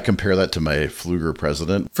 I compare that to my Pfluger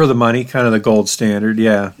President. For the money, kind of the gold standard,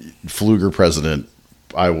 yeah. Pfluger President,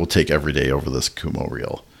 I will take every day over this Kumo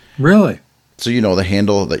reel. Really? So, the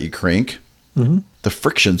handle that you crank, the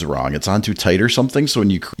friction's wrong. It's on too tight or something, so when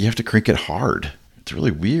you have to crank it hard. It's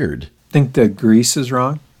really weird. Think the grease is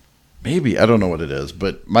wrong? Maybe. I don't know what it is,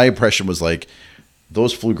 but my impression was like,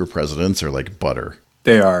 those Pfluger Presidents are like butter.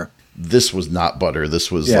 They are. This was not butter.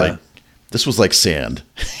 This was like sand.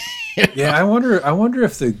 Yeah, I wonder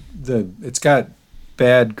if the it's got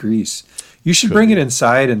bad grease. You should bring it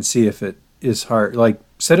inside and see if it is hard. Like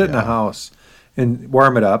set it in a house and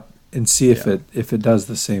warm it up and see if it does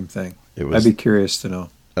the same thing. I'd be curious to know.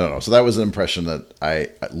 I don't know. So that was an impression that I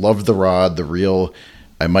loved the rod, the reel.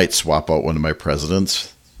 I might swap out one of my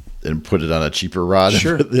Presidents and put it on a cheaper rod.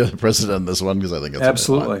 Sure. And put the other President on this one because I think that's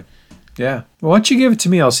absolutely. Yeah. Well, why don't you give it to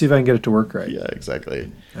me? I'll see if I can get it to work right. Yeah,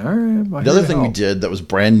 exactly. All right. The other thing we did that was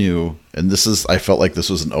brand new, and I felt like this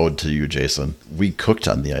was an ode to you, Jason. We cooked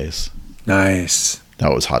on the ice. Nice.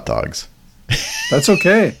 That was hot dogs. That's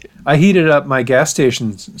okay. I heated up my gas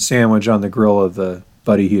station sandwich on the grill of the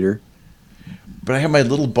buddy heater. But I have my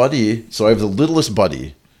little buddy, so I have the littlest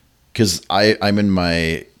buddy, because I'm in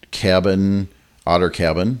my cabin, otter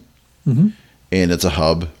cabin, and it's a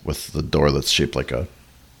hub with the door that's shaped like a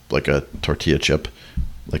tortilla chip,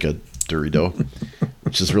 like a Dorito,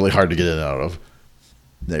 which is really hard to get in and out of.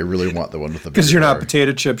 They really want the one with the because you're not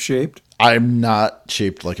potato chip shaped. I'm not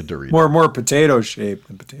shaped like a Dorito. More potato shaped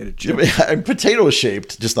than potato chip. I'm potato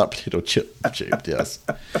shaped, just not potato chip shaped. Yes.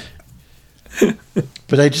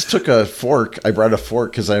 But I just took a fork. I brought a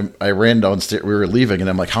fork because I ran downstairs. We were leaving, and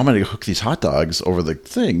I'm like, "How am I going to hook these hot dogs over the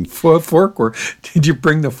thing?" What fork? Did you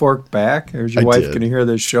bring the fork back? Or is your wife going to hear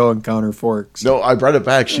this show and counter forks? No, I brought it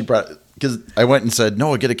back. She brought because I went and said,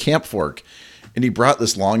 "No, get a camp fork," and he brought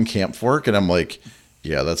this long camp fork, and I'm like,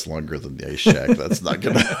 "Yeah, that's longer than the ice shack. That's not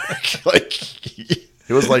gonna work." Like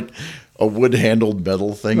it was like a wood handled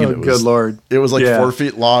metal thing. Oh, and it was, good Lord! It was like 4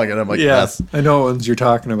 feet long, and I'm like, "Yes, I know what ones you're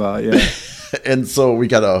talking about." Yeah. And so we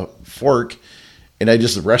got a fork, and I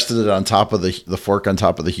just rested it on top of the fork on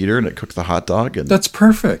top of the heater, and it cooked the hot dog. And that's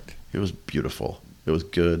perfect. It was beautiful. It was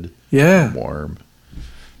good. Yeah. Warm.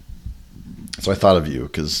 So I thought of you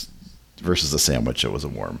because versus a sandwich, it was a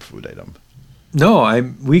warm food item.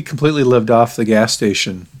 No, we completely lived off the gas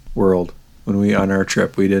station world when on our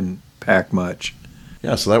trip. We didn't pack much.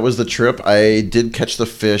 Yeah, so that was the trip. I did catch the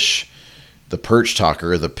fish, the perch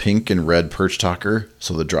talker, the pink and red perch talker.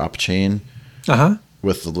 So the drop chain.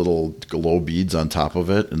 With the little glow beads on top of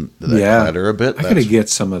it and that clatter a bit. I gotta get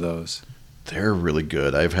some of those. They're really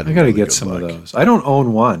good. I gotta really get some of those. I don't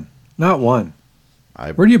own one. Not one.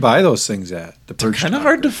 Where do you buy those things at? They're kind of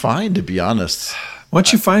hard to find, to be honest.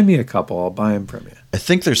 Once you find me a couple, I'll buy them from you. I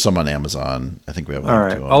think there's some on Amazon. I think we have one. All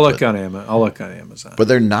right, I'll look on Amazon. But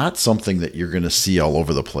they're not something that you're going to see all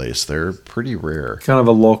over the place. They're pretty rare. Kind of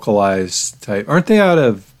a localized type. Aren't they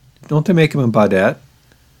don't they make them in Baudette?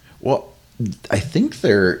 Well, I think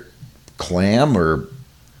they're clam or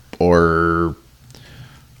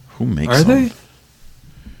who makes them? Are they?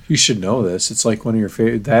 You should know this. It's like one of your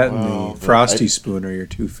favorite. That and the Frosty Spoon are your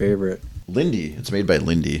two favorite. Lindy. It's made by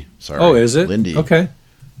Lindy. Sorry. Oh, is it? Lindy. Okay.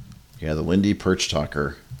 Yeah, the Lindy Perch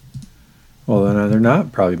Talker. Well, then they're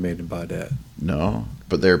not probably made in Baudette. No,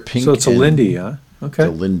 but they're pink. So it's a Lindy, huh? Okay.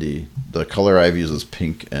 It's a Lindy. The color I've used is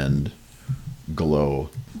pink and glow.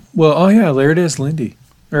 Well, oh yeah, there it is, Lindy.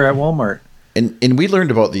 Or at Walmart. And we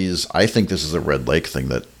learned about these. I think this is a Red Lake thing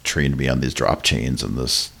that trained me on these drop chains and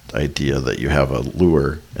this idea that you have a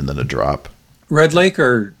lure and then a drop. Red Lake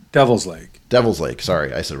or Devil's Lake? Devil's Lake.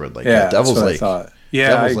 Sorry, I said Red Lake. Yeah, Devil's that's what Lake. I thought. Yeah,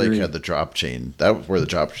 Devil's I agree. Lake had the drop chain. That was where the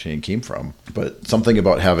drop chain came from. But something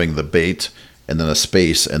about having the bait and then a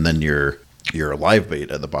space and then your live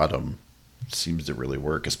bait at the bottom seems to really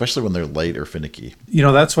work, especially when they're light or finicky.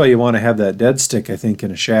 That's why you want to have that dead stick, I think,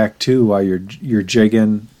 in a shack too, while you're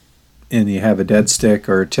jigging, and you have a dead stick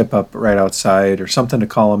or a tip up right outside or something to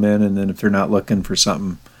call them in, and then if they're not looking for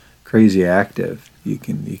something crazy active, you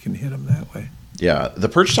can hit them that way. Yeah, the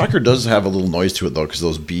perch stalker does have a little noise to it though, because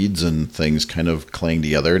those beads and things kind of clang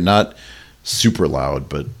together. Not super loud,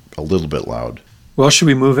 but a little bit loud. Well, should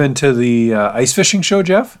we move into the ice fishing show,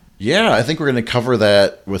 Jeff? Yeah, I think we're going to cover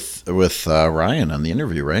that with Ryan on the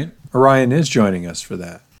interview, right? Ryan is joining us for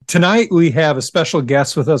that. Tonight we have a special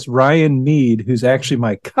guest with us, Ryan Mead, who's actually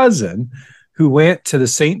my cousin, who went to the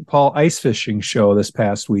St. Paul Ice Fishing Show this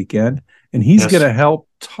past weekend, and he's going to help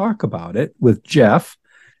talk about it with Jeff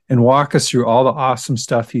and walk us through all the awesome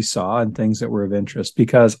stuff he saw and things that were of interest,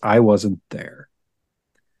 because I wasn't there.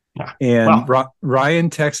 Yeah. And Ryan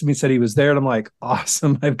texted me, said he was there, and I'm like,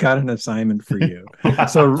 awesome, I've got an assignment for you.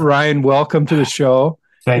 So Ryan, welcome to the show.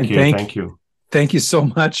 Thank you. Thank you so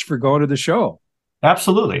much for going to the show.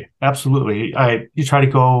 Absolutely. You try to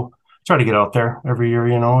get out there every year.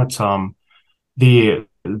 It's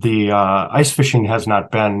the ice fishing has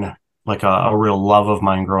not been like a real love of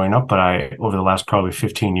mine growing up, but over the last probably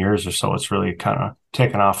 15 years or so, it's really kind of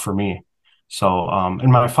taken off for me. So,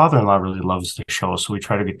 and my father-in-law really loves the show, so we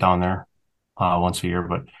try to get down there once a year,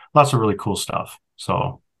 but lots of really cool stuff.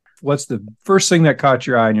 So what's the first thing that caught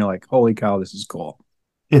your eye and you're like, holy cow, this is cool?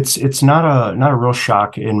 It's not a real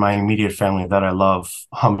shock in my immediate family that I love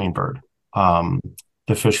Humminbird,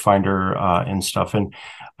 the fish finder and stuff. And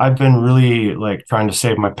I've been really like trying to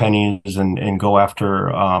save my pennies and go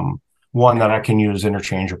after one that I can use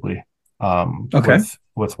interchangeably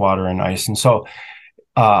with water and ice. And so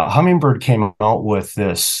Humminbird came out with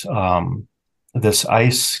this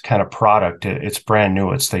ice kind of product. It's brand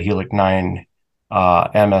new. It's the Helix 9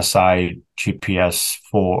 MSI GPS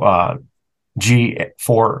for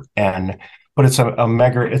G4N, but it's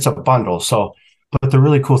it's a bundle. So, but the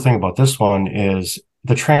really cool thing about this one is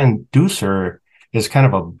the transducer is kind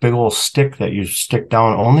of a big old stick that you stick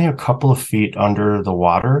down only a couple of feet under the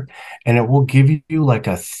water, and it will give you like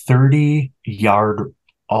a 30-yard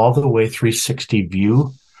all the way 360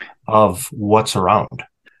 view of what's around.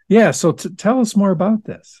 Yeah. So tell us more about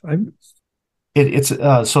this. It's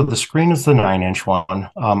so the screen is the 9-inch one.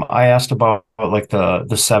 I asked about like the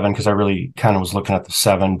 7 because I really kind of was looking at the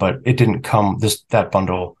 7, but it didn't come that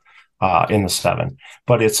bundle in the 7.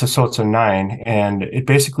 But it's a 9, and it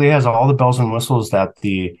basically has all the bells and whistles that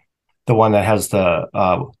the one that has the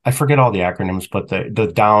I forget all the acronyms, but the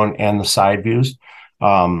down and the side views.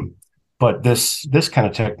 But this kind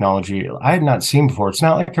of technology I had not seen before. It's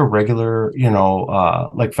not like a regular,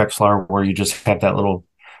 like Vexilar where you just have that little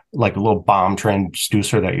bomb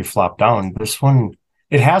transducer that you flop down. This one,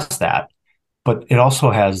 it has that, but it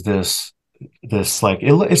also has this like,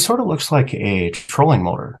 it sort of looks like a trolling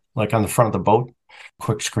motor, like on the front of the boat.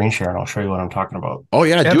 Quick screen share, and I'll show you what I'm talking about. Oh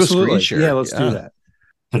yeah, absolutely. Do a screen share. Yeah, let's do that.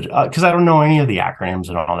 Because I don't know any of the acronyms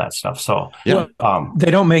and all that stuff. So yeah,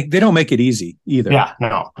 they don't make it easy either. Yeah,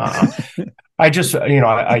 no. I just,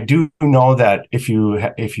 I do know that if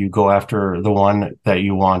you go after the one that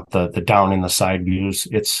you want, the down and the side views,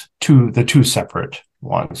 it's the two separate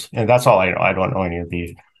ones, and that's all I know. I don't know any of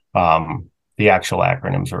the actual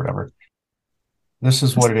acronyms or whatever. This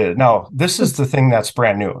is what it is. Now, this is the thing that's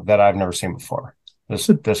brand new that I've never seen before.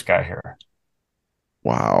 This guy here.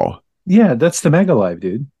 Wow. Yeah, that's the Mega Live,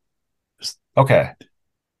 dude. Okay.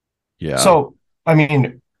 Yeah. So, I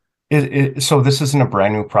mean, so this isn't a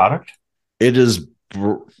brand new product? It is.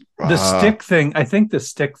 The stick thing, I think the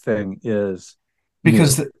stick thing is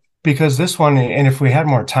because this one, and if we had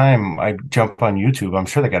more time, I'd jump on YouTube. I'm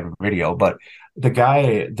sure they got a video, but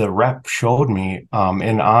the rep showed me,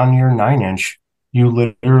 and on your 9-inch, you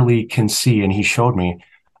literally can see, and he showed me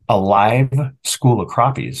a live school of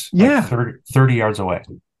crappies, like 30 yards away.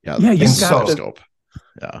 Yeah, you've got the scope.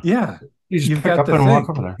 Yeah. You just pick up and walk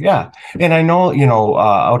over there. Yeah. And I know,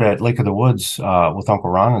 out at Lake of the Woods with Uncle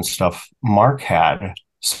Ron and stuff, Mark had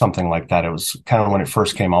something like that. It was kind of when it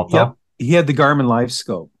first came out, though. Yep. He had the Garmin Live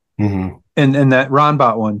Scope. Mm-hmm. And that Ron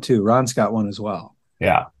bought one, too. Ron's got one as well.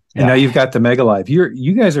 Yeah. And now you've got the Mega Live.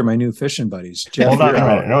 You guys are my new fishing buddies. Jeff, hold on a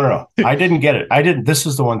minute. No. I didn't get it. I didn't. This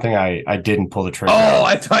is the one thing I didn't pull the trigger. Oh,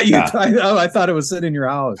 I thought you. I thought it was sitting in your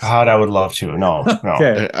house. God, I would love to. No.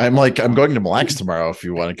 Okay. I'm going to Mille Lacs tomorrow if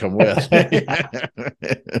you want to come with.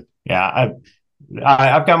 Yeah,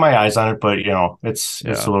 I've got my eyes on it, but it's a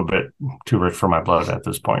little bit too rich for my blood at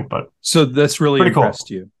this point. But so that's really impressed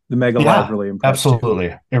you. The Mega Live really impressed you.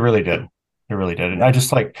 Absolutely. It really did. And I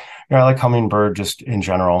just like, I like Humminbird just in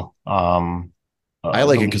general. I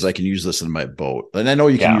like it because I can use this in my boat, and I know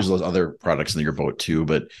you can use those other products in your boat too.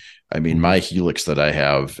 But I mean, my Helix that I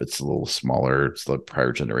have, it's a little smaller. It's the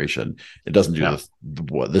prior generation. It doesn't do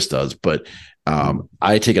what this does, but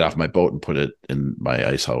I take it off my boat and put it in my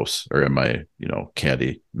ice house or in my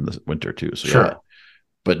caddy in the winter too. So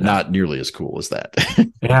but not nearly as cool as that.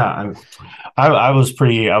 Yeah, I was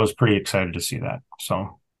pretty excited to see that.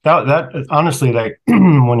 So that honestly, like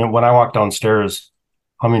when I walked downstairs,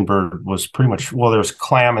 Humminbird was pretty much, there's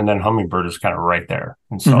Clam and then Humminbird is kind of right there.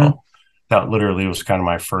 And so that literally was kind of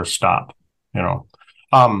my first stop,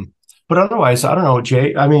 but otherwise, I don't know,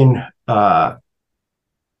 Jay, I mean,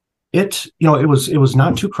 it was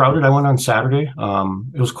not too crowded. I went on Saturday.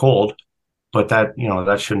 It was cold, but that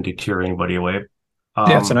shouldn't deter anybody away.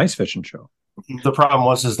 It's an ice fishing show. The problem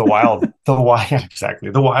was the Wild, exactly.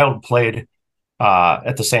 The Wild played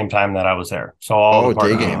at the same time that I was there. So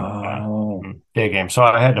day game. Day game. So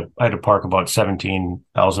I had to park about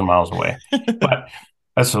 17,000 miles away, but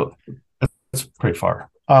that's pretty far.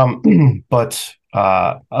 But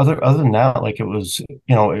other than that, like it was,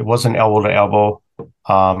 it wasn't elbow to elbow.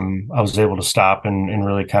 I was able to stop and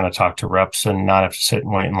really kind of talk to reps and not have to sit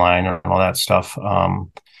and wait in line or all that stuff.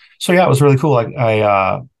 So yeah, it was really cool.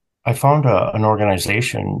 I found an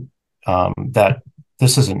organization that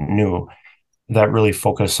this isn't new, that really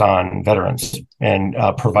focus on veterans and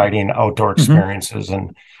providing outdoor experiences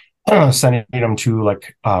and sending them to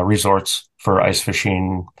like resorts for ice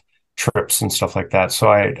fishing trips and stuff like that.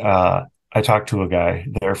 So I talked to a guy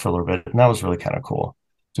there for a little bit, and that was really kind of cool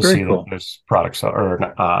to see that there's products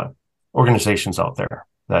or organizations out there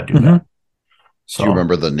that do that. So, do you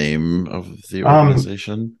remember the name of the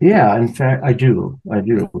organization? Yeah, in fact, I do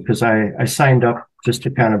because I signed up just to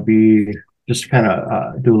kind of do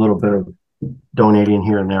a little bit of donating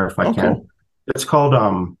here and there if I can. Cool. It's called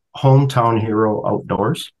Hometown Hero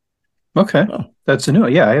Outdoors. Okay, that's a new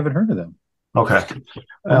one. Yeah, I haven't heard of them. Okay,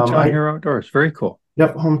 Hometown Hero Outdoors, very cool.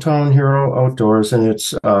 Yep, Hometown Hero Outdoors, and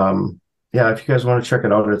it's if you guys want to check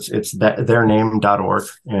it out, it's theirname.org,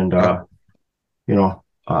 and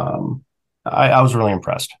I was really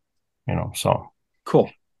impressed, so cool.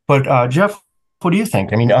 But Jeff, what do you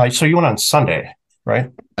think? I mean, so you went on Sunday, right?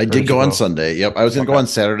 I did go on Sunday. Yep. I was going to go on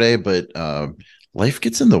Saturday, but life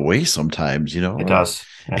gets in the way sometimes, It does.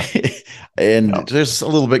 Yeah. And there's a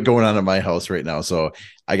little bit going on in my house right now. So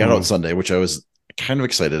I got out Sunday, which I was kind of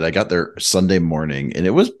excited. I got there Sunday morning and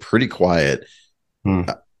it was pretty quiet.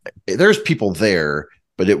 There's people there,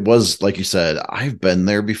 but it was, like you said, I've been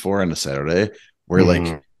there before on a Saturday where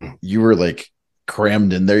like you were like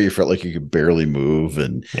crammed in there. You felt like you could barely move,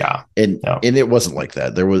 and it wasn't like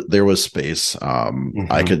that. There was space.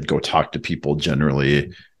 I could go talk to people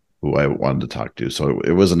generally who I wanted to talk to. So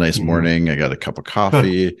it was a nice morning. I got a cup of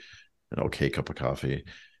coffee, an okay cup of coffee.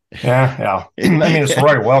 Yeah. I mean, it's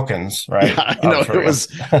Roy Wilkins, right? Yeah, it was,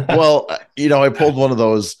 well, I pulled one of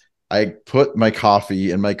those. I put my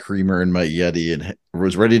coffee and my creamer in my Yeti and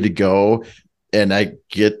was ready to go. And I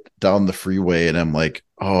get down the freeway and I'm like,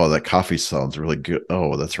 oh, that coffee sounds really good.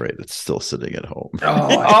 Oh, that's right. It's still sitting at home.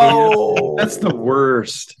 Oh, that's the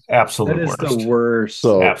worst. Absolutely. That is the worst.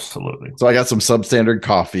 So, absolutely. So I got some substandard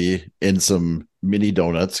coffee and some mini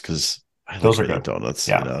donuts because those are good donuts.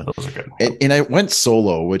 Yeah, those are good. And I went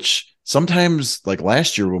solo, which sometimes, like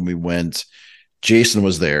last year when we went, Jason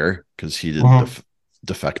was there because he didn't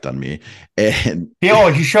defect on me, and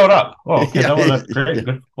he showed up. Oh, okay. That was great.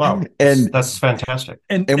 Good. Wow, and that's fantastic.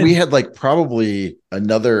 And we had like probably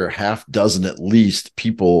another half dozen at least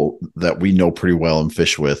people that we know pretty well and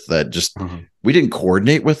fish with that just we didn't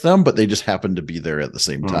coordinate with them, but they just happened to be there at the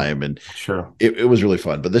same time, and it was really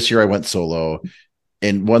fun. But this year I went solo,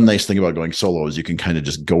 and one nice thing about going solo is you can kind of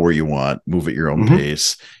just go where you want, move at your own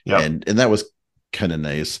pace, and that was kind of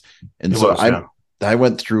nice. And I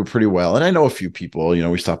went through pretty well, and I know a few people.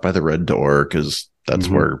 We stopped by the Red Door because that's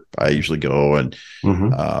where I usually go, and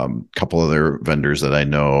a couple other vendors that I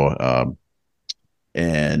know.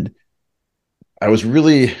 And I wasn't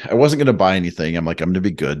going to buy anything. I'm like, I'm going to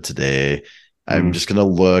be good today. I'm just going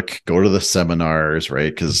to go to the seminars,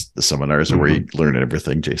 right? Because the seminars are where you learn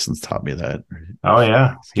everything. Jason's taught me that. Oh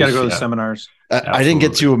yeah, you got to go to the seminars. I didn't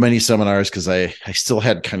get too many seminars because I still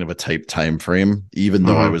had kind of a tight time frame, even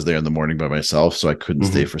though I was there in the morning by myself, so I couldn't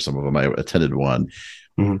stay for some of them. I attended one,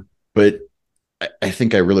 but I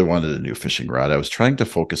think I really wanted a new fishing rod. I was trying to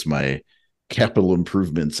focus my capital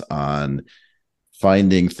improvements on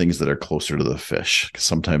finding things that are closer to the fish, because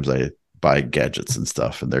sometimes I buy gadgets and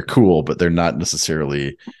stuff and they're cool, but they're not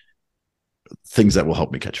necessarily things that will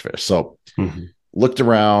help me catch fish. So looked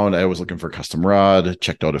around. I was looking for a custom rod,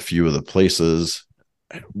 checked out a few of the places.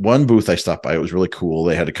 One booth I stopped by, it was really cool.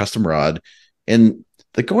 They had a custom rod, and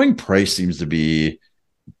the going price seems to be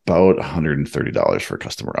about $130 for a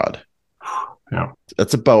custom rod. Yeah.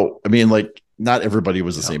 That's about, I mean, like, not everybody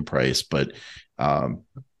was the same price, but that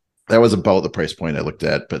was about the price point I looked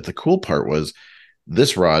at. But the cool part was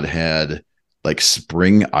this rod had like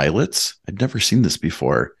spring eyelets. I'd never seen this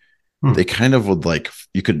before. They kind of would like,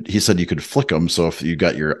 he said you could flick them. So if you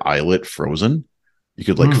got your eyelet frozen, you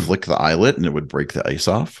could like flick the eyelet and it would break the ice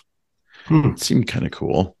off. It seemed kind of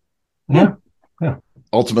cool. Yeah.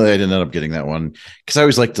 Ultimately, I didn't end up getting that one because I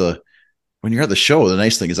always like to, when you're at the show, the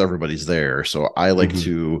nice thing is everybody's there. So I like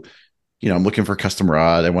to, I'm looking for a custom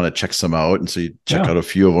rod. I want to check some out. And so you check out a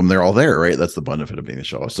few of them. They're all there, right? That's the benefit of being the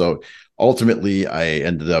show. So ultimately, I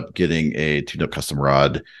ended up getting a tuned up custom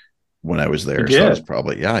rod when I was there. So I was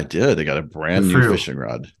probably, I did. I got a brand new fishing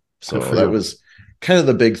rod. So that was kind of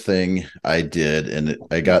the big thing I did. And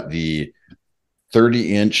I got the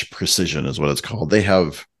 30-inch precision is what it's called. They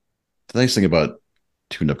have, the nice thing about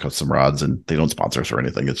tuned up custom rods, and they don't sponsor us or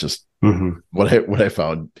anything. It's just what I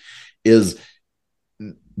found is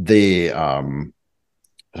they I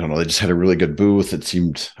don't know, they just had a really good booth. It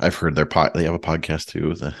seemed, I've heard they have a podcast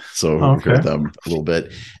too, so I've heard them a little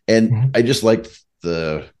bit, and I just liked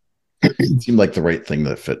it seemed like the right thing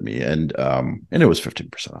that fit me, and it was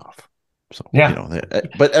 15% off. So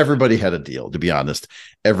but everybody had a deal. To be honest,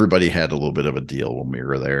 everybody had a little bit of a deal when we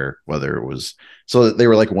were there. Whether it was, so they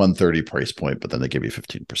were like 130 price point, but then they give you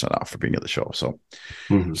 15% off for being at the show. So,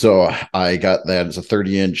 so I got that. It's a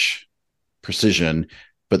 30-inch precision,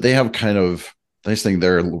 but they have kind of nice thing.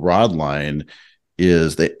 Their rod line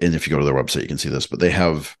is and if you go to their website, you can see this. But they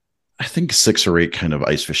have, I think, 6 or 8 kind of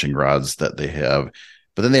ice fishing rods that they have.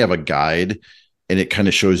 But then they have a guide. And it kind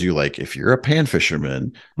of shows you, like, if you're a pan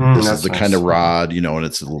fisherman, this is the kind of rod, and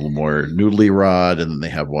it's a little more noodly rod. And then they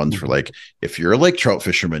have ones for, like, if you're a lake trout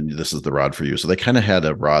fisherman, this is the rod for you. So they kind of had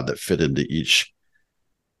a rod that fit into each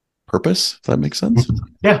purpose, if that makes sense.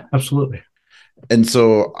 Yeah, absolutely. And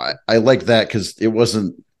so I like that, because it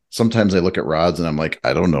wasn't, sometimes I look at rods and I'm like,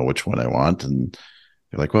 I don't know which one I want. And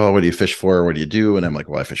they're like, well, what do you fish for? What do you do? And I'm like,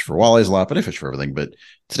 well, I fish for walleyes a lot, but I fish for everything. But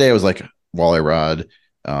today I was like, walleye rod.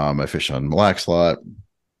 I fish on Mille Lacs a lot.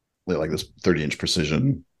 Like this 30-inch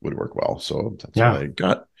precision would work well. So that's what I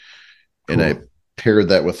got. Cool. And I paired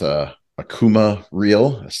that with a Akuma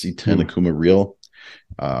reel, a C10 Akuma reel.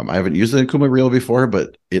 I haven't used an Akuma reel before,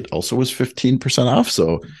 but it also was 15% off.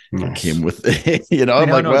 So it came with, I'm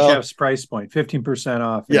like, well, Jeff's price point, 15%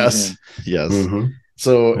 off. Yes.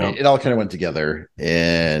 So it all kind of went together.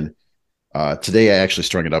 And today I actually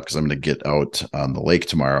strung it up because I'm going to get out on the lake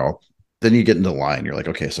tomorrow. Then you get into line. You're like,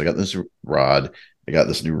 okay, so I got this rod. I got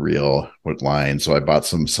this new reel. What line? So I bought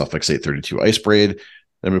some Suffix 832 ice braid.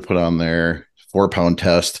 I'm going to put on there, 4-pound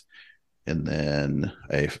test. And then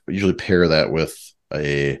I usually pair that with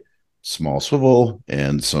a small swivel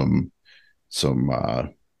and some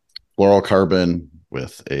fluorocarbon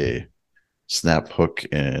with a snap hook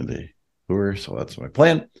and a lure. So that's my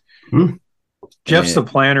plan. Jeff's the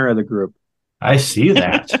planner of the group. I see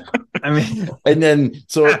that. I mean, and then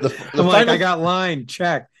so the I got line,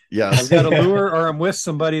 check. Yes. I've got a lure, or I'm with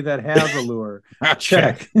somebody that has a lure.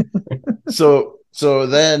 Check. So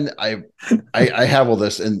then I have all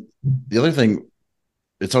this, and the other thing,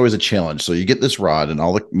 it's always a challenge. So you get this rod, and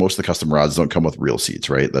most of the custom rods don't come with reel seats,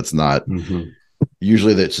 right? That's not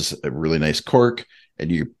usually, that's just a really nice cork,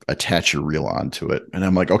 and you attach your reel onto it. And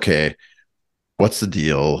I'm like, okay, what's the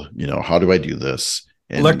deal? How do I do this?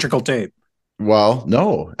 And, electrical tape. Well,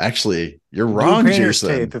 no, actually, you're wrong, Blue painter's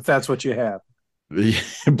Jason. tape, if that's what you have.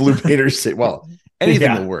 Blue painter's tape. Well,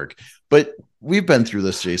 anything will work. But we've been through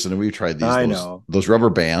this, Jason, and we've tried those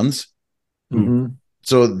rubber bands.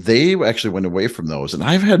 So they actually went away from those, and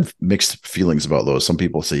I've had mixed feelings about those. Some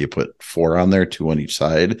people say you put 4 on there, 2 on each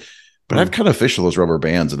side, but I've kind of fished those rubber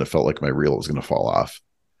bands, and it felt like my reel was going to fall off.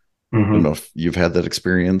 I don't know if you've had that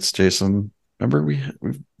experience, Jason. Remember we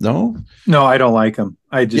no, I don't like them.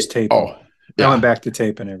 I just tape them. I went back to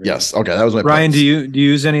tape and everything. Yes. Okay. That was my Ryan. Do you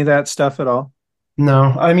use any of that stuff at all? No,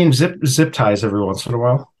 I mean, zip ties every once in a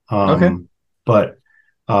while. But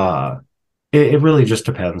it really just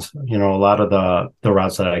depends. A lot of the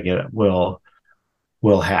routes that I get will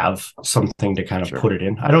will have something to kind of Sure. put it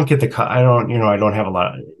in. I don't get I don't have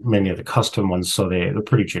many of the custom ones, so they're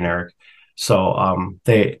pretty generic. So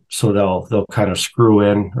they'll kind of screw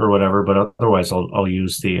in or whatever, but otherwise I'll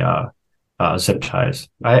use the zip ties.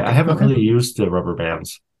 I haven't really used the rubber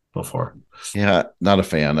bands before. Yeah, not a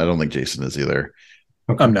fan. I don't think Jason is either.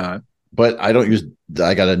 Okay. I'm not. But I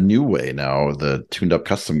got a new way now. The tuned up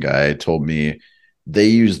custom guy told me they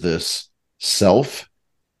use this self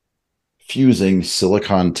fusing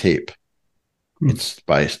silicone tape. It's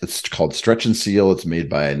called Stretch and Seal. It's made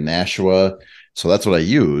by Nashua. So that's what I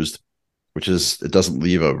used, which is it doesn't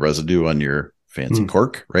leave a residue on your fancy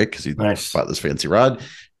cork, right? Because he bought this fancy rod,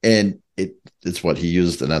 and it's what he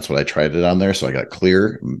used, and that's what I tried it on there. So I got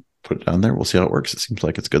clear and put it on there. We'll see how it works. It seems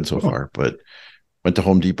like it's good so far, but went to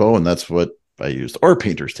Home Depot, and that's what I used, or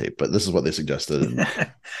painter's tape, but this is what they suggested, and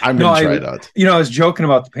I'm going to try it out. I was joking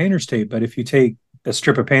about the painter's tape, but if you take a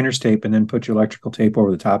strip of painter's tape and then put your electrical tape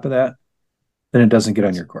over the top of that, then it doesn't get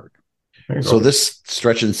on your cork. So this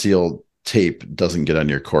Stretch and Seal tape doesn't get on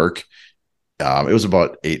your cork. It was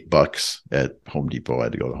about $8 at Home Depot. I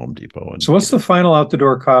had to go to Home Depot. So what's the final out the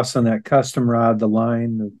door cost on that custom rod, the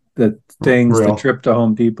line, the things, reel. The trip to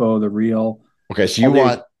Home Depot, the reel? Okay, so you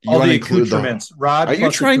want to include accoutrements, rod. Are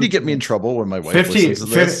you trying to get me in trouble when my wife listens to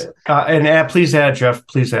this? And please add, Jeff,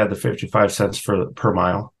 the 55 cents per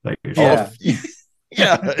mile. Yeah,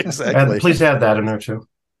 exactly. And please add that in there too.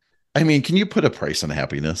 I mean, can you put a price on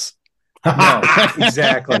happiness? No,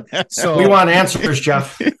 exactly. So we want answers,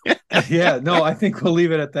 Jeff. Yeah, no, I think we'll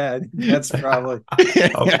leave it at that. That's probably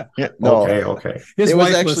okay. It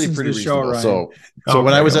was actually pretty reasonable. So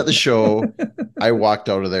when I was at the show, I walked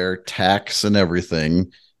out of there, tax and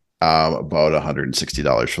everything, about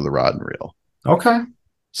 $160 for the rod and reel. Okay.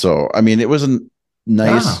 So I mean, it was a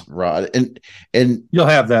nice rod, and you'll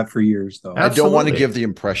have that for years, though. I don't want to give the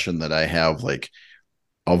impression that I have like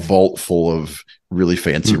a vault full of really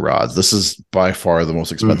fancy rods. This is by far the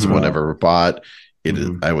most expensive one I've ever bought.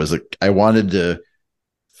 I wanted to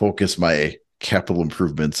focus my capital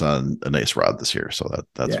improvements on a nice rod this year. So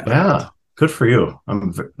that's good for you.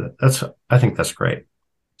 I think that's great.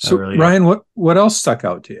 So Ryan, what else stuck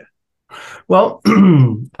out to you? Well,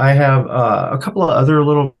 I have a couple of other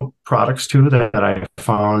little products too that I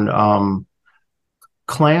found.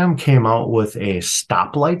 Clam came out with a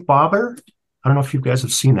stoplight bobber. I don't know if you guys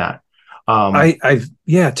have seen that.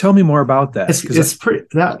 Tell me more about that. It's pretty.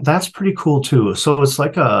 That's pretty cool too. So it's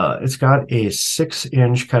like it's got a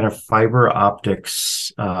 6-inch kind of fiber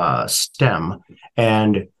optics stem,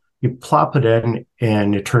 and you plop it in,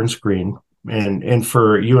 and it turns green. And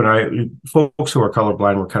for you and I, folks who are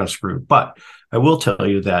colorblind, we're kind of screwed. But I will tell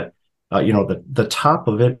you that the top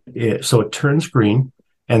of it, so it turns green,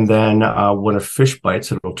 and then when a fish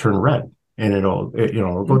bites, it'll turn red, and it'll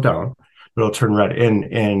go down. It'll turn red,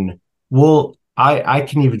 and I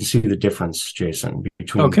can even see the difference, Jason,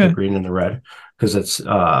 between the green and the red, because it's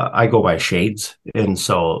I go by shades, and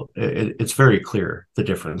so it's very clear the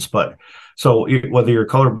difference. But so whether you're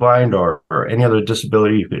colorblind or any other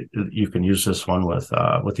disability, you can use this one with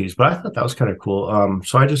these. But I thought that was kind of cool.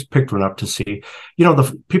 So I just picked one up to see.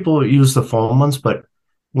 The people use the foam ones, but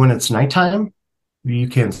when it's nighttime, you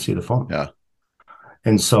can't see the foam. Yeah,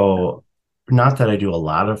 and so. Not that I do a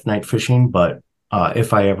lot of night fishing, but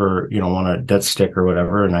if I ever, want a dead stick or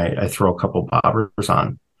whatever, and I throw a couple bobbers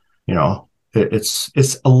on,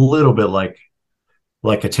 it's a little bit like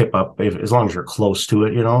a tip up, as long as you're close to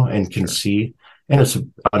it, and can see, and it's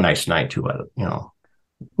a nice night too.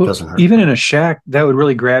 Doesn't hurt. Even in a shack, that would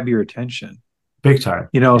really grab your attention, big time.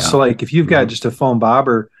 So like if you've got just a foam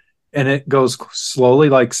bobber and it goes slowly,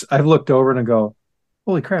 like I've looked over and I go,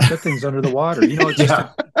 holy crap, that thing's under the water. It's just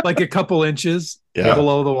like a couple inches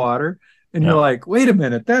below the water. And you're like, wait a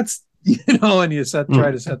minute, that's, and you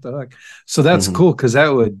try to set the hook. So that's cool, because that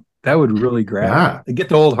would really grab it. Get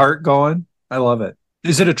the old heart going. I love it.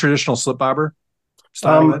 Is it a traditional slip bobber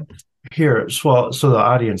style? Here, so the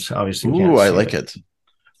audience obviously can't see I like it.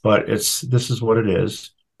 But this is what it is.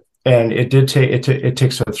 And it did take, it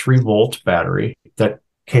takes a 3-volt battery that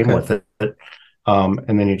came with it.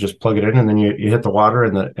 And then you just plug it in, and then you hit the water,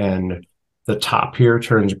 and the top here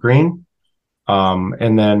turns green.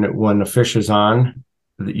 And then when the fish is on,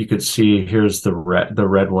 you could see here's the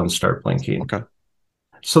red ones start blinking. Okay.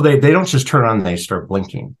 So they don't just turn on; they start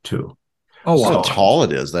blinking too. Oh wow! How tall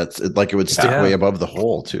it is? That's like it would stick way above the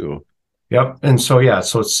hole too. Yep. And so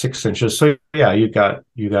so it's 6 inches. So you got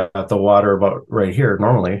the water about right here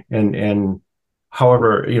normally, and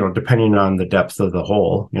however, depending on the depth of the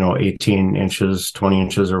hole, 18 inches, 20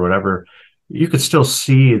 inches or whatever, you could still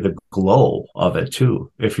see the glow of it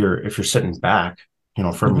too if you're sitting back,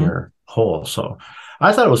 from your hole. So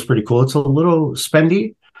I thought it was pretty cool. It's a little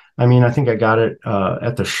spendy. I mean, I think I got it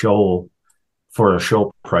at the show for a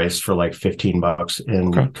show price for like $15,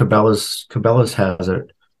 and Cabela's has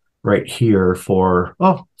it right here for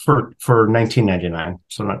 $19.99.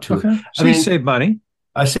 So not too. Okay. So I mean, you save money.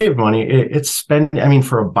 I saved money. It's spendy. I mean,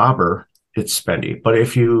 for a bobber, it's spendy. But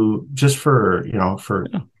if you just for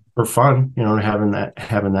fun, having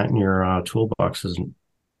that in your toolbox isn't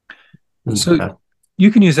so bad. You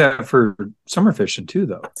can use that for summer fishing too,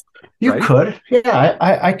 though. You could, yeah.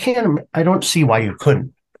 I can. I don't see why you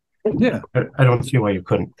couldn't. Yeah, I don't see why you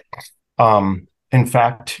couldn't. In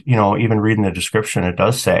fact, even reading the description, it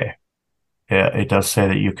does say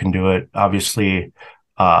that you can do it. Obviously,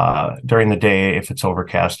 during the day if it's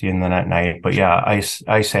overcasty, and then at night. But yeah, ice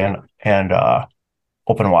and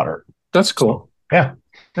open water. That's cool. So, yeah,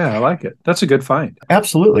 I like it. That's a good find.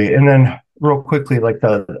 Absolutely. And then real quickly, like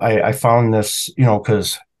I found this,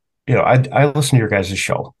 because I listen to your guys'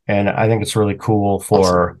 show, and I think it's really cool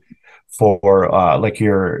for like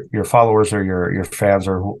your followers or your fans,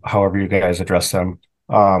 or however you guys address them.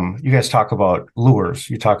 You guys talk about lures.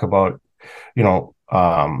 You talk about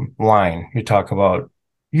line. You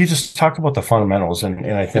just talk about the fundamentals, and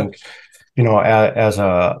I think as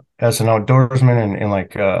an outdoorsman and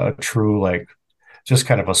like a true, like, just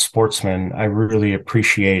kind of a sportsman, I really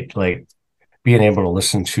appreciate like being able to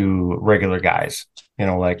listen to regular guys,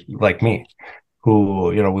 like me,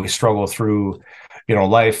 who, we struggle through,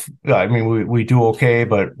 life. I mean, we do okay,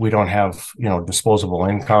 but we don't have, disposable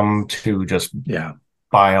income to just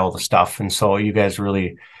buy all the stuff. And so you guys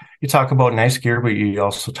you talk about nice gear, but you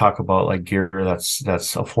also talk about like gear that's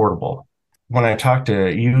affordable. When I talked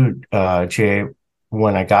to you, Jay,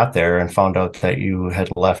 when I got there and found out that you had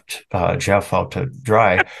left Jeff out to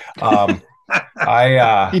dry,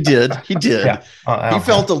 he did. Yeah, he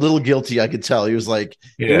felt a little guilty. I could tell he was like,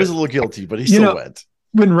 he was a little guilty, but he still went.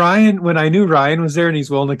 When I knew Ryan was there and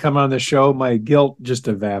he's willing to come on the show, my guilt just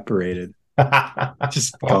evaporated.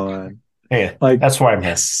 Just gone. Yeah, like, that's why I'm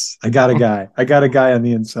here. I got a guy on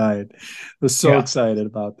the inside. I was so excited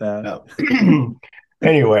about that.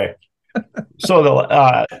 Anyway,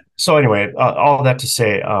 all that to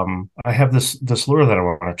say, I have this lure that I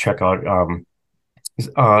want to check out.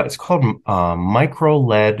 It's called micro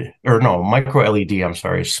LED. I'm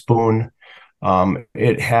sorry, spoon.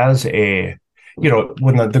 It has a,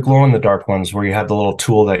 when the glow in the dark ones where you have the little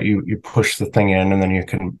tool that you push the thing in and then you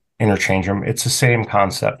can interchange them. It's the same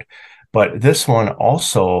concept, but this one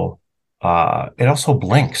also it also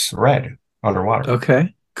blinks red underwater.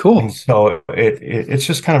 Okay, cool. And so it's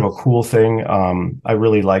just kind of a cool thing. I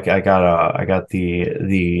really like. I got the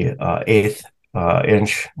 1/8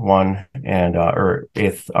 inch one, and or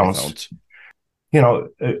 1/8 ounce.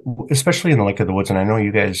 Especially in the Lake of the Woods, and I know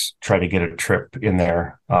you guys try to get a trip in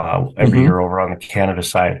there every year over on the Canada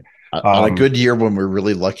side. On a good year, when we're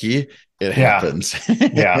really lucky, it happens.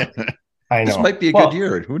 Yeah, I know. This might be a good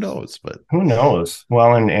year. Who knows? But who knows?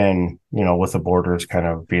 Well, and with the borders kind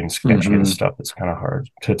of being sketchy and stuff, it's kind of hard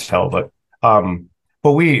to tell. But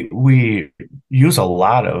we use a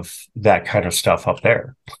lot of that kind of stuff up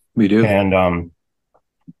there. We do, and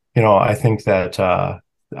I think that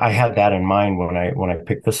I had that in mind when I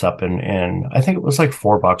picked this up, and I think it was like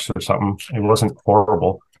 $4 or something. It wasn't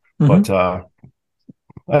horrible, but I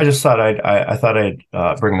just thought I'd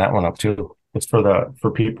bring that one up too. It's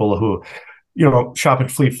for people who, shop at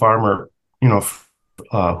Fleet Farm, or,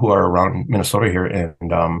 who are around Minnesota here,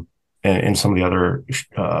 and some of the other,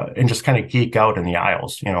 and just kind of geek out in the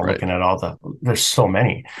aisles, looking at there's so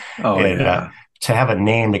many. To have a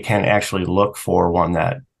name that can actually look for one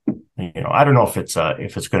that, I don't know if it's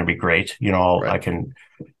going to be great. I can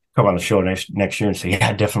come on the show next year and say,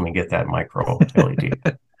 yeah, definitely get that micro LED.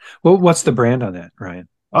 Well, what's the brand on that, Ryan?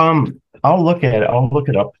 I'll look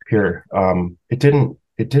it up here. It didn't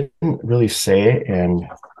really say. And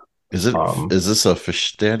is this a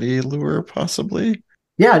Fish Daddy lure possibly?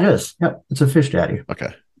 Yeah, it is. Yeah, it's a Fish Daddy. Okay,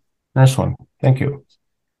 nice one. Thank you.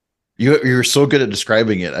 You're so good at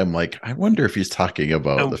describing it. I'm like, I wonder if he's talking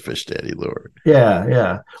about the Fish Daddy lure.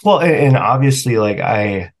 Yeah. Well, and obviously, like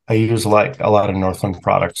I use like a lot of Northland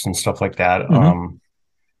products and stuff like that.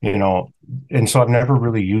 And so I've never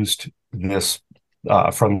really used this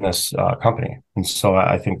from this company, and so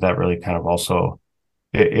I think that really kind of also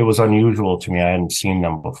it was unusual to me. I hadn't seen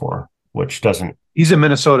them before, which doesn't. He's a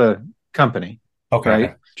Minnesota company, okay,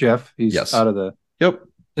 right, Jeff? He's out of the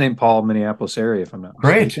St. Paul, Minneapolis area, if I'm not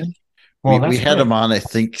mistaken. Great. Well, we had him on, I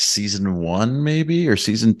think, season 1 maybe, or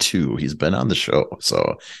season 2. He's been on the show.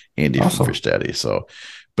 So Andy from Fish Daddy. So,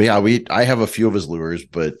 but yeah, I have a few of his lures,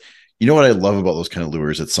 but you know what I love about those kind of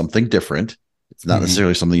lures? It's something different. It's not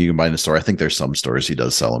necessarily something you can buy in a store. I think there's some stores he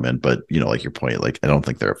does sell them in, but like your point, like I don't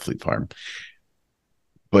think they're a Fleet Farm.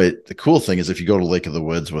 But the cool thing is if you go to Lake of the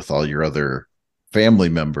Woods with all your other family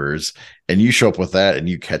members and you show up with that and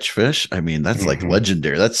you catch fish, I mean, that's like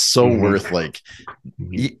legendary. That's so worth like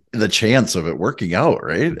the chance of it working out,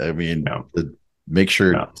 right? I mean, make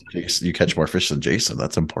sure you catch more fish than Jason.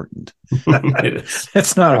 That's important.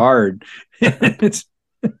 It's not hard. It's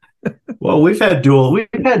well, we've had duels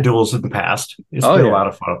in the past. It's been a lot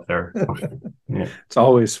of fun up there. It's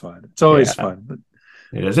always fun. It's always fun. But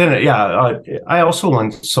it is. And I also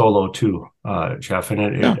went solo too, Jeff.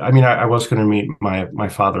 And I mean, I was going to meet my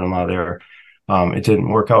father-in-law there. It didn't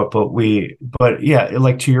work out, but yeah,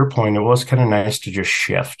 like to your point, it was kind of nice to just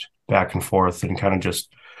shift back and forth and kind of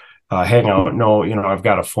just hang out. No, I've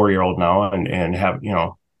got a 4-year-old now and have,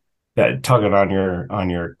 that tugging on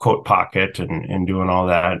your coat pocket and doing all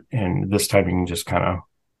that. And this time you can just kind of,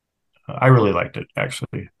 I really liked it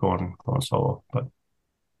actually going solo, but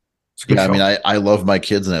it's a good show. I mean, I love my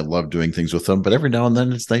kids and I love doing things with them, but every now and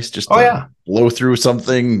then it's nice just to blow through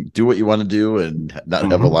something, do what you want to do and not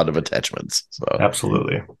have a lot of attachments. So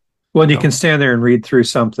absolutely. Well, you can stand there and read through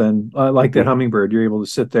something like that hummingbird. You're able to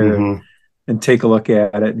sit there and take a look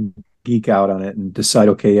at it and geek out on it and decide,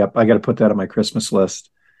 okay, yep, I got to put that on my Christmas list.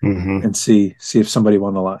 And see if somebody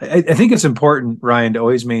won the lot. I think it's important, Ryan, to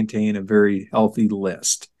always maintain a very healthy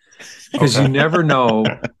list because you never know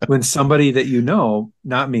when somebody that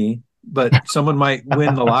not me, but someone might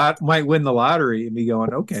win the lottery and be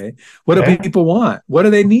going, okay, what do people want? What do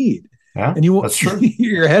they need? Yeah, and that's true.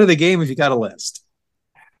 You're ahead of the game if you got a list.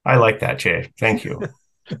 I like that, Jay. Thank you.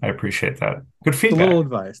 I appreciate that. Good feedback.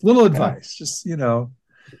 Little advice. Just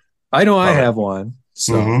I know I have one.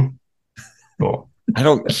 So cool. I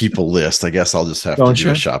don't keep a list. I guess I'll just have to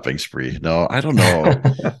do a shopping spree. No, I don't know.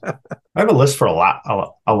 I have a list for a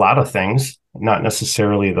lot of things, not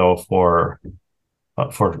necessarily though for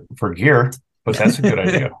gear, but that's a good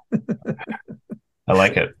idea. I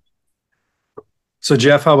like it. So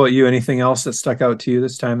Jeff, how about you? Anything else that stuck out to you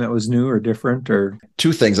this time that was new or different? Or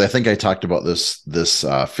two things. I think I talked about this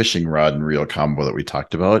fishing rod and reel combo that we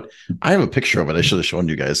talked about. I have a picture of it. I should have shown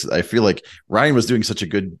you guys. I feel like Ryan was doing such a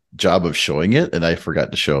good job of showing it, and I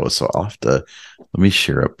forgot to show. So I'll have to let me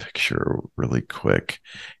share a picture really quick.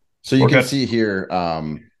 So you can see here.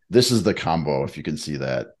 This is the combo. If you can see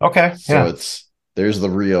that. Okay. So there's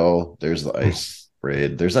the reel. There's the ice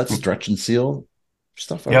braid. There's that stretch and seal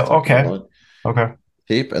stuff. Okay.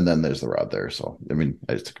 Tape, and then there's the rod there. So, I mean,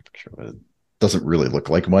 I just took a picture of it. It doesn't really look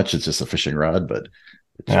like much. It's just a fishing rod, but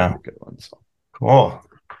it's a good one. So cool. All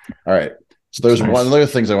right. So there's one other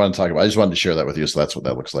things I want to talk about. I just wanted to share that with you. So that's what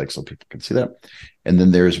that looks like so people can see that. And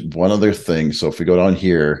then there's one other thing. So if we go down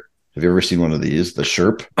here, have you ever seen one of these? The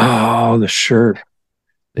Sherp? Oh, the Sherp.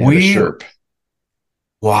 Sherp.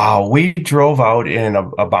 Wow. We drove out in a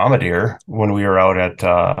bombardier when we were out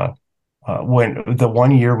at when the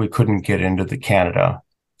 1 year we couldn't get into the Canada,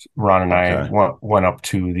 Ron and I went up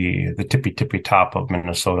to the tippy top of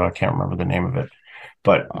Minnesota. I can't remember the name of it,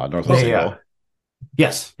 but Northwest Angle.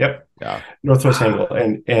 Yes. Yep. Yeah. Northwest Angle.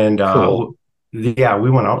 And cool. We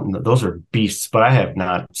went out and those are beasts, but I have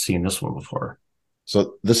not seen this one before.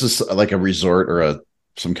 So this is like a resort or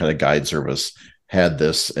some kind of guide service had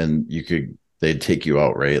this, and they'd take you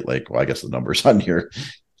out, right? Like, well, I guess the numbers on here,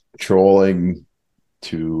 trolling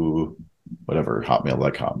to whatever,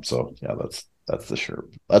 hotmail.com. So yeah, that's the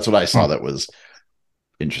Sherp. That's what I saw that was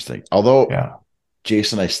interesting. Although,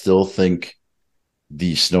 Jason, I still think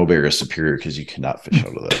the Snow Bear is superior because you cannot fish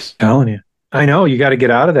out of this. Telling you. I know, you got to get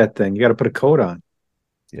out of that thing. You got to put a coat on.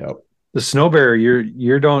 Yep. The Snow Bear, you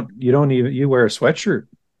wear a sweatshirt.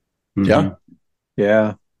 Yeah.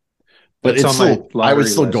 Yeah. But it's still, I would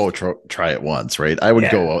still go try it once, right? I would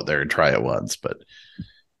go out there and try it once, but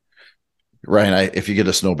Ryan, if you get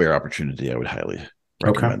a Snow Bear opportunity, I would highly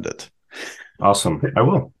recommend it. Awesome. I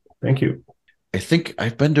will. Thank you. I think I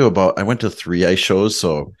went to 3 ice shows.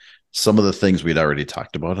 So some of the things we'd already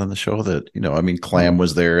talked about on the show that, Clam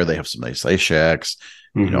was there. They have some nice ice shacks,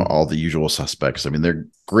 all the usual suspects. I mean, they're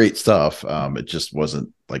great stuff. It just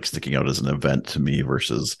wasn't like sticking out as an event to me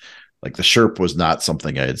versus like the Sherp was not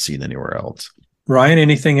something I had seen anywhere else. Ryan,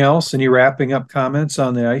 anything else? Any wrapping up comments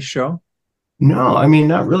on the ice show? No, I mean,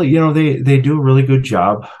 not really. They do a really good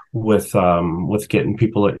job with getting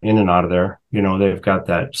people in and out of there. They've got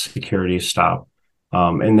that security stop,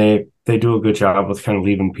 and they do a good job with kind of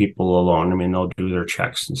leaving people alone. I mean, they'll do their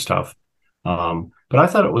checks and stuff. But I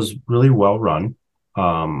thought it was really well run.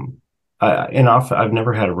 I've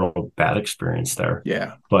never had a real bad experience there.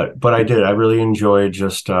 Yeah. But I did. I really enjoyed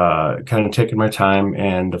just kind of taking my time,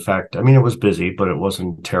 and the fact, I mean, it was busy, but it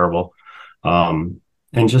wasn't terrible. And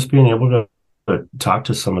just being able to talk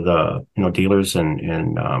to some of the, dealers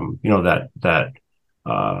and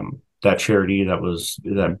that charity that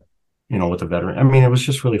with the veteran. I mean, it was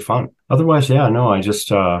just really fun. Otherwise, yeah, no, I just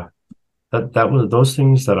that was those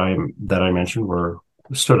things that I mentioned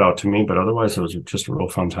stood out to me, but otherwise it was just a real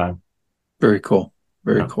fun time. Very cool.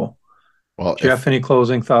 Very cool. Well, Jeff, any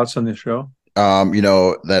closing thoughts on the show?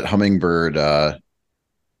 That hummingbird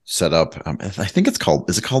setup. I think is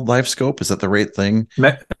it called Live Scope? Is that the right thing?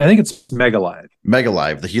 I think it's Mega Live. Mega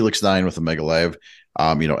Live, the Helix 9 with the Mega Live.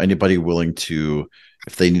 Anybody willing to,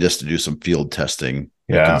 if they need us to do some field testing,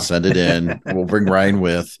 they can send it in. We'll bring Ryan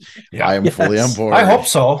with. Yeah. I am fully on board. I hope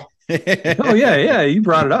so. Oh yeah, you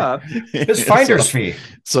brought it up. It's finder's fee.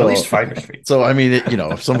 At least finder's fee. So I mean,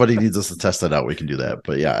 if somebody needs us to test that out, we can do that.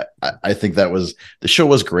 But yeah, I think the show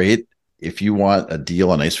was great. If you want a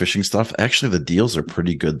deal on ice fishing stuff, actually the deals are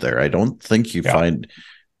pretty good there. I don't think you find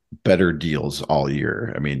better deals all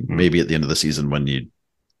year. I mean, maybe at the end of the season when you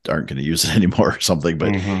aren't going to use it anymore or something,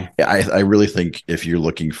 but I really think if you're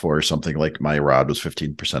looking for something like my rod was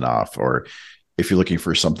 15% off, or if you're looking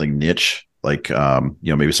for something niche, like,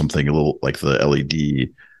 maybe something a little like the LED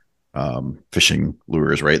fishing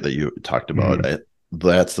lures, right, that you talked about,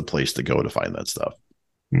 that's the place to go to find that stuff.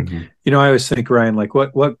 I always think, Ryan, like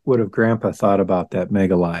what would have Grandpa thought about that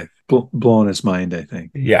Mega Live? Blown his mind, I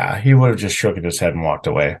think. Yeah, he would have just shook his head and walked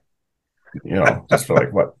away. Just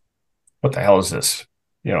like, what the hell is this?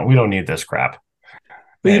 We don't need this crap.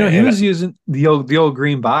 But he was using the old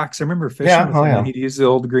green box. I remember fishing with him, and he'd use the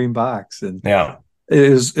old green box, and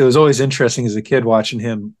it was always interesting as a kid watching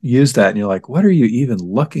him use that, and you're like, what are you even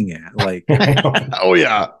looking at? Like, oh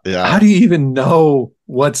yeah, how do you even know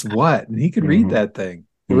what's what? And he could read that thing.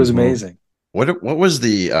 It was amazing. What was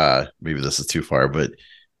the maybe this is too far, but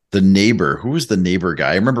the neighbor, who was the neighbor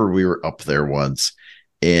guy? I remember we were up there once,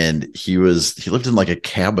 and he lived in like a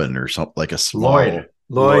cabin or something, like a small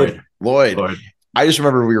Lloyd. I just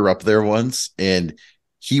remember we were up there once, and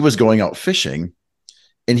he was going out fishing,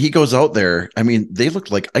 and he goes out there. I mean, they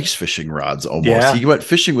looked like ice fishing rods almost. Yeah. He went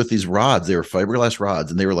fishing with these rods. They were fiberglass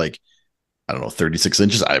rods, and they were like, I don't know, 36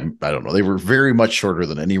 inches. I don't know. They were very much shorter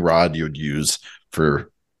than any rod you would use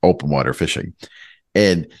for open water fishing,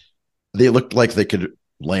 and they looked like they could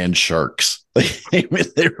land sharks. I mean,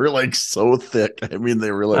 they were like so thick. I mean,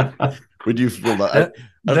 they were like, would you feel that?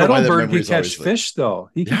 That old bird could catch fish,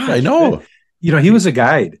 though. I know. Fish. He was a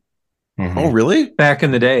guide. Oh, really? Back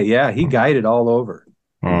in the day, yeah, he guided all over.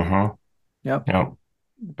 Yep.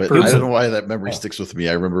 But I don't know why that memory sticks with me.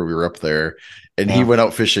 I remember we were up there, and he went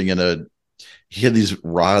out fishing he had these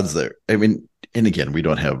rods there. I mean, and again, we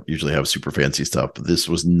don't usually have super fancy stuff, but this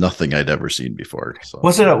was nothing I'd ever seen before. So.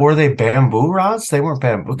 Were they bamboo rods? They weren't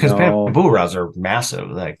bamboo, because bamboo rods are massive.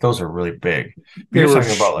 Like, those are really big. You're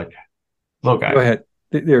talking about like little guy. Go ahead.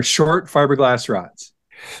 They're short fiberglass rods.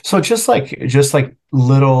 So just like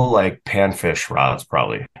little like panfish rods,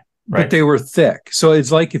 probably. Right? But they were thick. So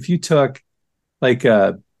it's like if you took like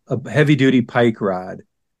a heavy duty pike rod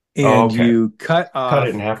and you cut off it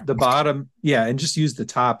in half. The bottom, and just use the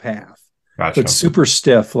top half. Gotcha. But super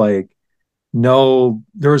stiff, the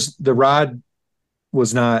rod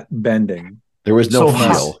was not bending. There was no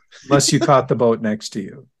feel. Unless you caught the boat next to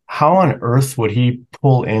you. How on earth would he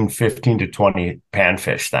pull in 15 to 20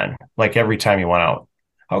 panfish then? Like every time he went out?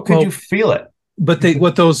 How could you feel it? But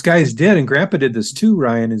what those guys did, and Grandpa did this too,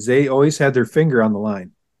 Ryan, is they always had their finger on the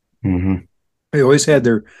line. They always had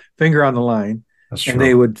their finger on the line. That's true. And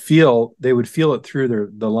they would feel it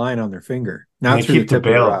through the line on their finger, not through the tip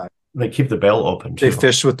of the rod. They keep the bail open too. They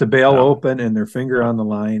fished with the bail open and their finger on the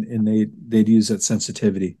line, and they'd use that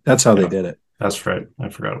sensitivity. That's how they did it. That's right. I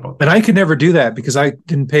forgot about that. And I could never do that because I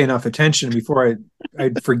didn't pay enough attention before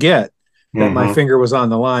I'd forget that my finger was on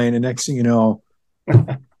the line, and next thing you know,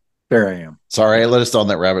 there I am. Sorry, I let us down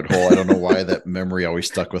that rabbit hole. I don't know why that memory always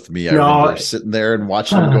stuck with me. I remember sitting there and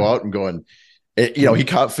watching him go out and going, he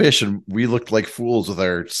caught fish, and we looked like fools with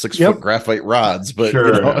our 6-foot graphite rods. But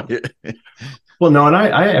well, no, and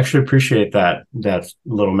I actually appreciate that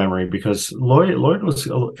little memory, because Lloyd was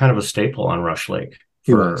kind of a staple on Rush Lake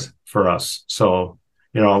for us. So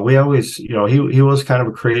we always he was kind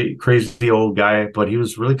of a crazy old guy, but he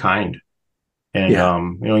was really kind,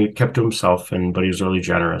 and he kept to himself, but he was really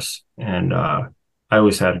generous, and I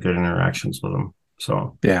always had good interactions with him.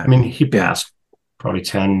 So I mean, he passed probably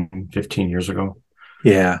 10, 15 years ago.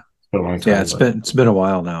 Yeah. It's been a long time. Yeah, it's been a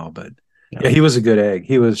while now, but he was a good egg.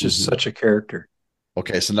 He was just such a character.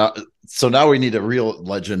 Okay, so now we need a real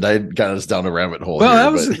legend. I got us down a rabbit hole. Well,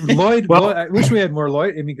 that was Lloyd. Lloyd. I wish we had more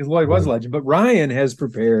Lloyd. I mean, because Lloyd was a legend, but Ryan has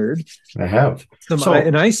prepared. I have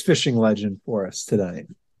an ice fishing legend for us tonight.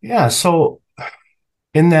 Yeah. So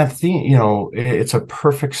in that theme, it's a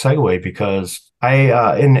perfect segue because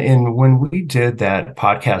in when we did that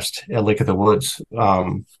podcast at Lake of the Woods,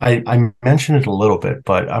 I mentioned it a little bit,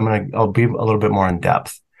 but I'll be a little bit more in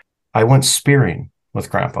depth. I went spearing with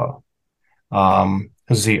Grandpa. It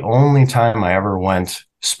was the only time I ever went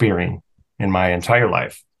spearing in my entire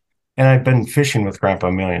life. And I've been fishing with Grandpa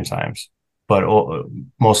a million times, but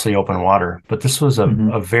mostly open water. But this was a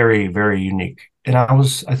very, very unique. And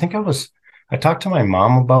I talked to my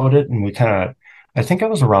mom about it, and I think I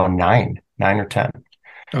was around 9 or 10.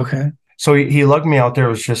 Okay. So he lugged me out there. It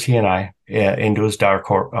was just he and I into his dark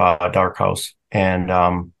house.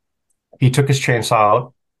 And he took his chainsaw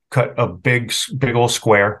out, cut a big old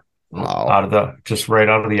square just right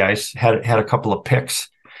out of the ice, had a couple of picks.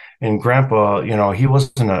 And Grandpa, he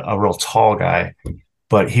wasn't a real tall guy,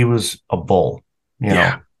 but he was a bull.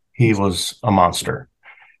 He was a monster.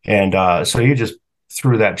 And so he just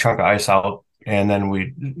threw that chunk of ice out, and then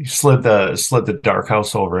we slid the dark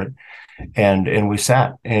house over it, and we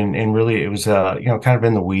sat, and really it was kind of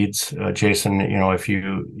in the weeds. Jason, if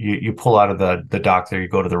you pull out of the dock there, you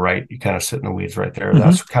go to the right, you kind of sit in the weeds right there.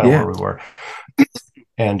 That's kind of where we were.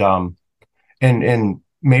 And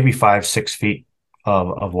maybe 5-6 feet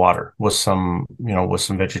of water with some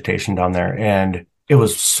vegetation down there, and it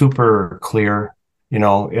was super clear.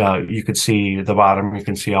 You could see the bottom, you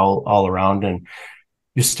can see all around, and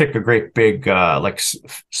you stick a great big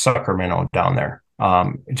sucker minnow down there.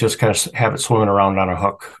 Just kind of have it swimming around on a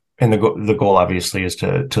hook, and the goal obviously is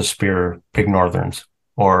to spear big northerns,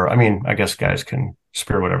 or I guess guys can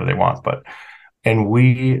spear whatever they want, and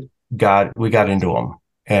we got into them,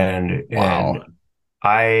 and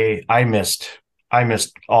I missed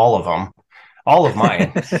all of them, all of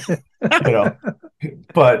mine,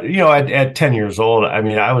 but at 10 years old,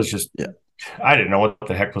 I was just, I didn't know what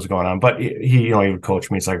the heck was going on, but he would coach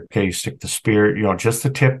me. He's like, okay, you stick the spear, just the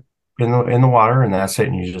tip in the water, and that's it.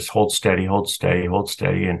 And you just hold steady.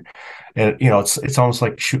 And it's almost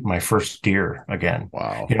like shooting my first deer again.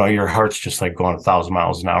 Wow. Your heart's just like going 1,000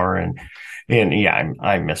 miles an hour. And yeah,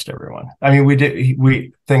 I missed everyone.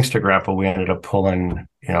 We thanks to Grandpa, we ended up pulling,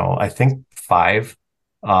 I think 5.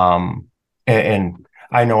 And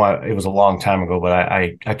I know it was a long time ago, but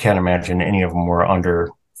I can't imagine any of them were under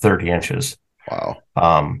 30 inches. Wow.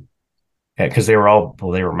 Because they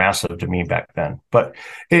were massive to me back then. But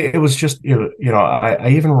it was just, I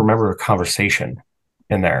even remember a conversation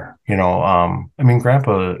in there.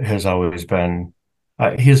 Grandpa has always been,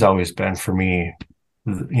 he's always been for me,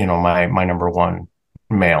 my number one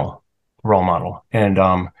male role model. And,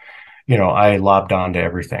 I lobbed on to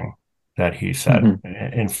everything that he said,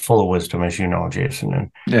 and full of wisdom, as you know, Jason.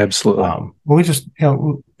 And absolutely, we just,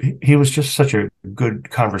 he was just such a good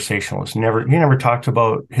conversationalist. He never talked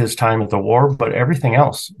about his time at the war, but everything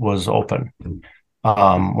else was open,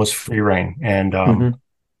 was free reign, and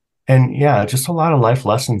yeah, just a lot of life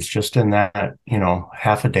lessons just in that,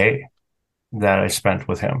 half a day that I spent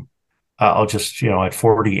with him. I'll just, at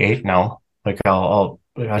 48 now,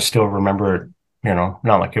 I still remember it, not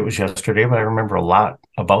like it was yesterday, but I remember a lot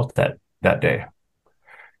about that day.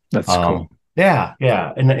 That's cool. Yeah.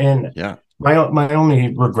 And yeah, my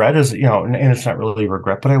only regret is, and it's not really a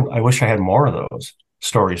regret, but I wish I had more of those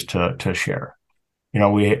stories to share.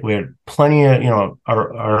 We had plenty of,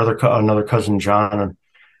 another cousin, John,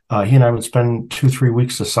 he and I would spend 2-3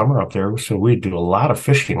 weeks of summer up there. So we'd do a lot of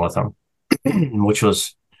fishing with him, which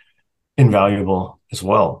was invaluable as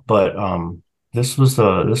well. But this was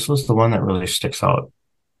the one that really sticks out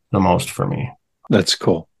the most for me. That's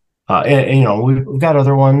cool. And we've got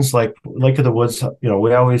other ones like Lake of the Woods.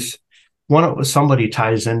 We always somebody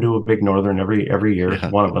ties into a big northern every year. Yeah.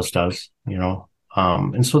 One of us does.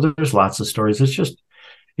 And so there's lots of stories. It's just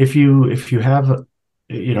if you have,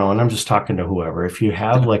 and I'm just talking to whoever. If you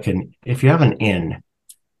have if you have an in,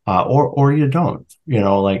 or you don't,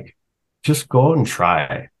 just go out and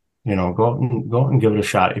try. Go out and give it a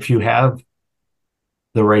shot. If you have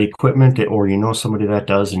the right equipment, or somebody that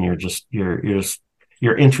does, and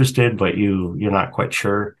you're interested, but you're not quite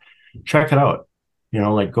sure, check it out.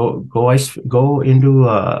 Go into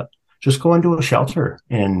a shelter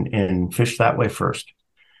and fish that way first.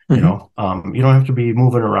 You don't have to be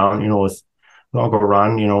moving around, with Uncle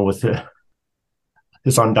Ron, with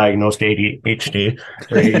his undiagnosed ADHD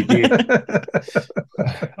or ADD.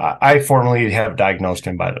 I formally have diagnosed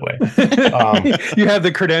him, by the way. You have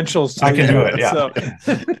the credentials. I can do it. Yeah.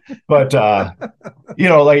 So. But,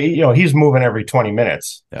 he's moving every 20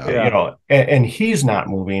 minutes, and he's not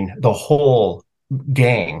moving. The whole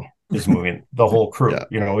gang is moving, the whole crew.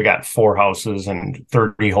 Yeah. We got 4 houses and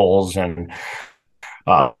 30 holes, and,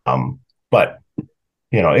 but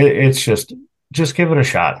it's just give it a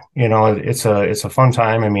shot. It's a fun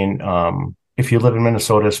time. I mean, if you live in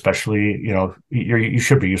Minnesota, especially, you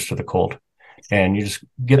should be used to the cold, and you just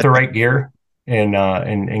get the right gear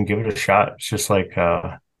and give it a shot. It's just like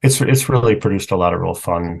it's really produced a lot of real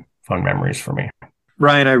fun memories for me.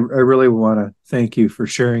 Ryan, I really want to thank you for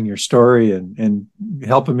sharing your story and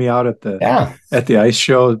helping me out at the ice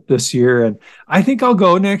show this year. And I think I'll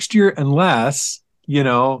go next year unless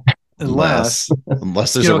there's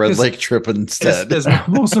a Red Lake trip instead. As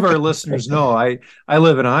most of our listeners know, I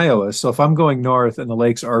live in Iowa, so if I'm going north and the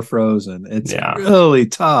lakes are frozen, it's really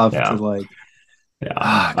tough to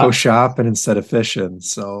go shopping instead of fishing.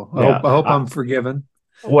 So I hope I'm forgiven.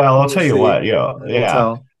 Well, I'll tell you what,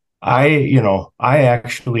 I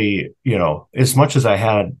actually, as much as I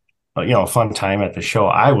had, a fun time at the show,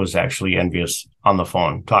 I was actually envious on the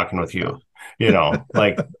phone talking with you.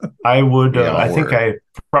 Like I would, I think I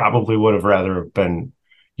probably would have rather been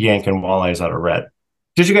yanking walleyes out of Rhett.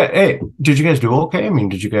 Did you guys do okay? I mean,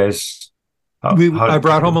 did you guys? I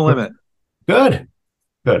brought home a limit. Good.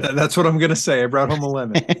 That's what I'm going to say. I brought home a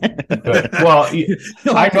limit. Good. Well,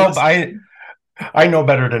 I know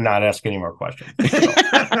better to not ask any more questions.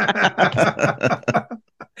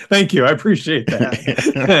 Thank you. I appreciate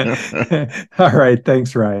that. All right.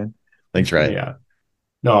 Thanks, Ryan. Thanks, Ryan. Yeah.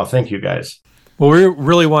 No, thank you guys. Well, we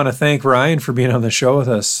really want to thank Ryan for being on the show with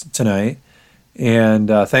us tonight. And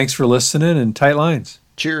thanks for listening, and tight lines.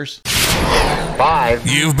 Cheers. Bye.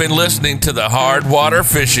 You've been listening to the Hard Water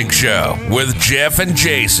Fishing Show with Jeff and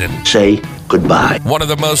Jason. Say goodbye. One of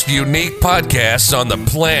the most unique podcasts on the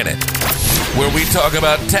planet, where we talk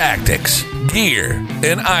about tactics, gear,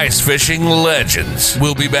 and ice fishing legends.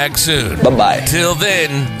 We'll be back soon. Bye-bye. Till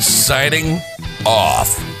then, signing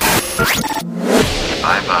off.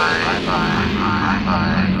 Bye-bye. Bye-bye.